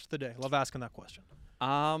you doing the rest of the day? Love asking that question.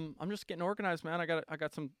 I'm just getting organized, man. I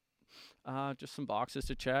got some just some boxes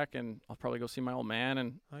to check, and I'll probably go see my old man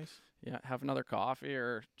and have another coffee,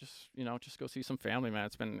 or just go see some family, man.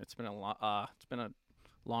 It's been a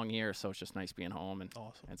long year, so it's just nice being home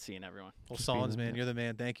and seeing everyone. Well, Sauns, man, you're the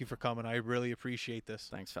man. Thank you for coming. I really appreciate this.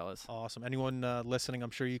 Thanks, fellas. Awesome. Anyone listening,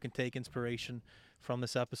 I'm sure you can take inspiration from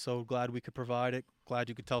this episode. Glad we could provide it. Glad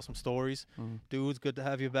you could tell some stories. Dudes, good to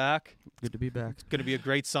have you back. Good to be back. It's going to be a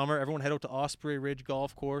great summer. Everyone head out to Osprey Ridge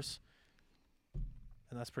Golf Course.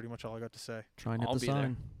 And that's pretty much all I got to say. Try and hit the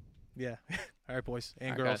sign. Yeah. All right, boys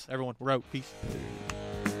and girls. Guys. Everyone, we're out. Peace.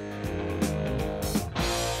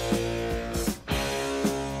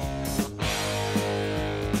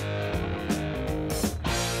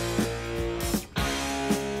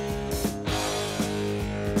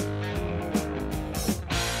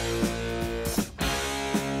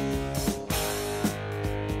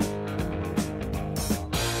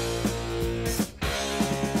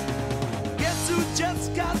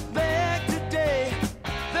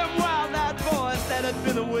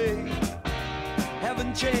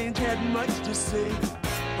 Change had much to say,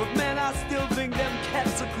 but man, I still think them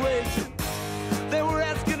cats are crazy. They were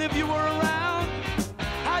asking if you were around,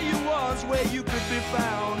 how you was, where you could be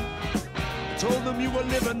found. I told them you were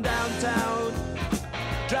living downtown,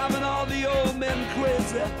 driving all the old men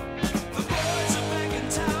crazy. The boys are back in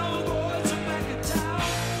town, boys are back in town.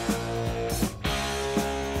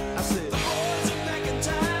 I said, the boys are back in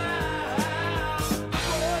town.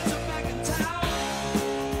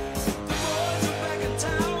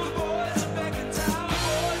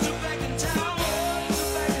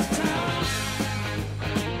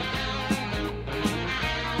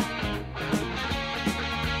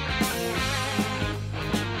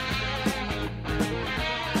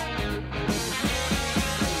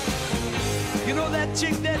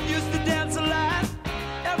 Chick that used to dance a lot,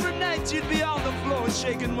 every night she'd be on the floor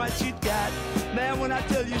shaking what she'd got. Man, when I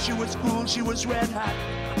tell you she was cool, she was red hot.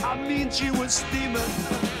 I mean, she was steaming.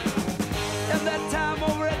 And that time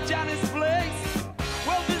over at Johnny's place,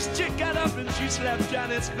 well, this chick got up and she slapped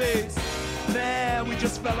Johnny's face. Man, we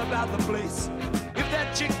just fell about the place. If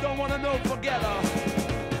that chick don't want to know, forget her.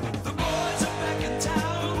 The boys are back in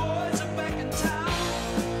town, the boys are back in town.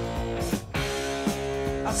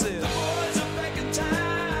 I said, the boys are back in town.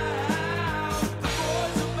 The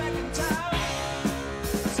boys are back in town.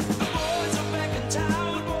 The boys are back in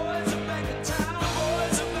town. The boys are back in town. The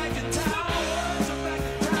boys are back in town. The boys are back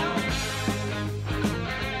in town.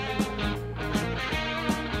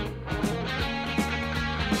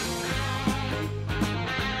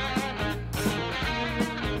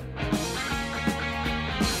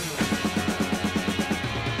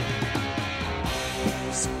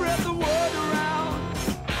 Spread the word around.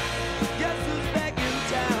 Guess who's back in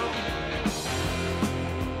town?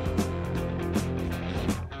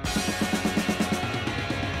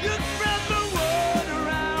 You spread the word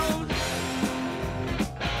around.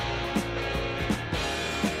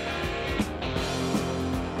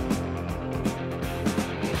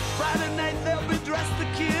 Friday night they'll be dressed to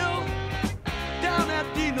kill down at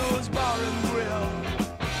Dino's Bar and Grill.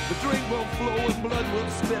 The drink will flow and blood will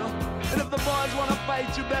spill. And if the boys wanna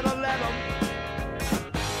fight, you better let them.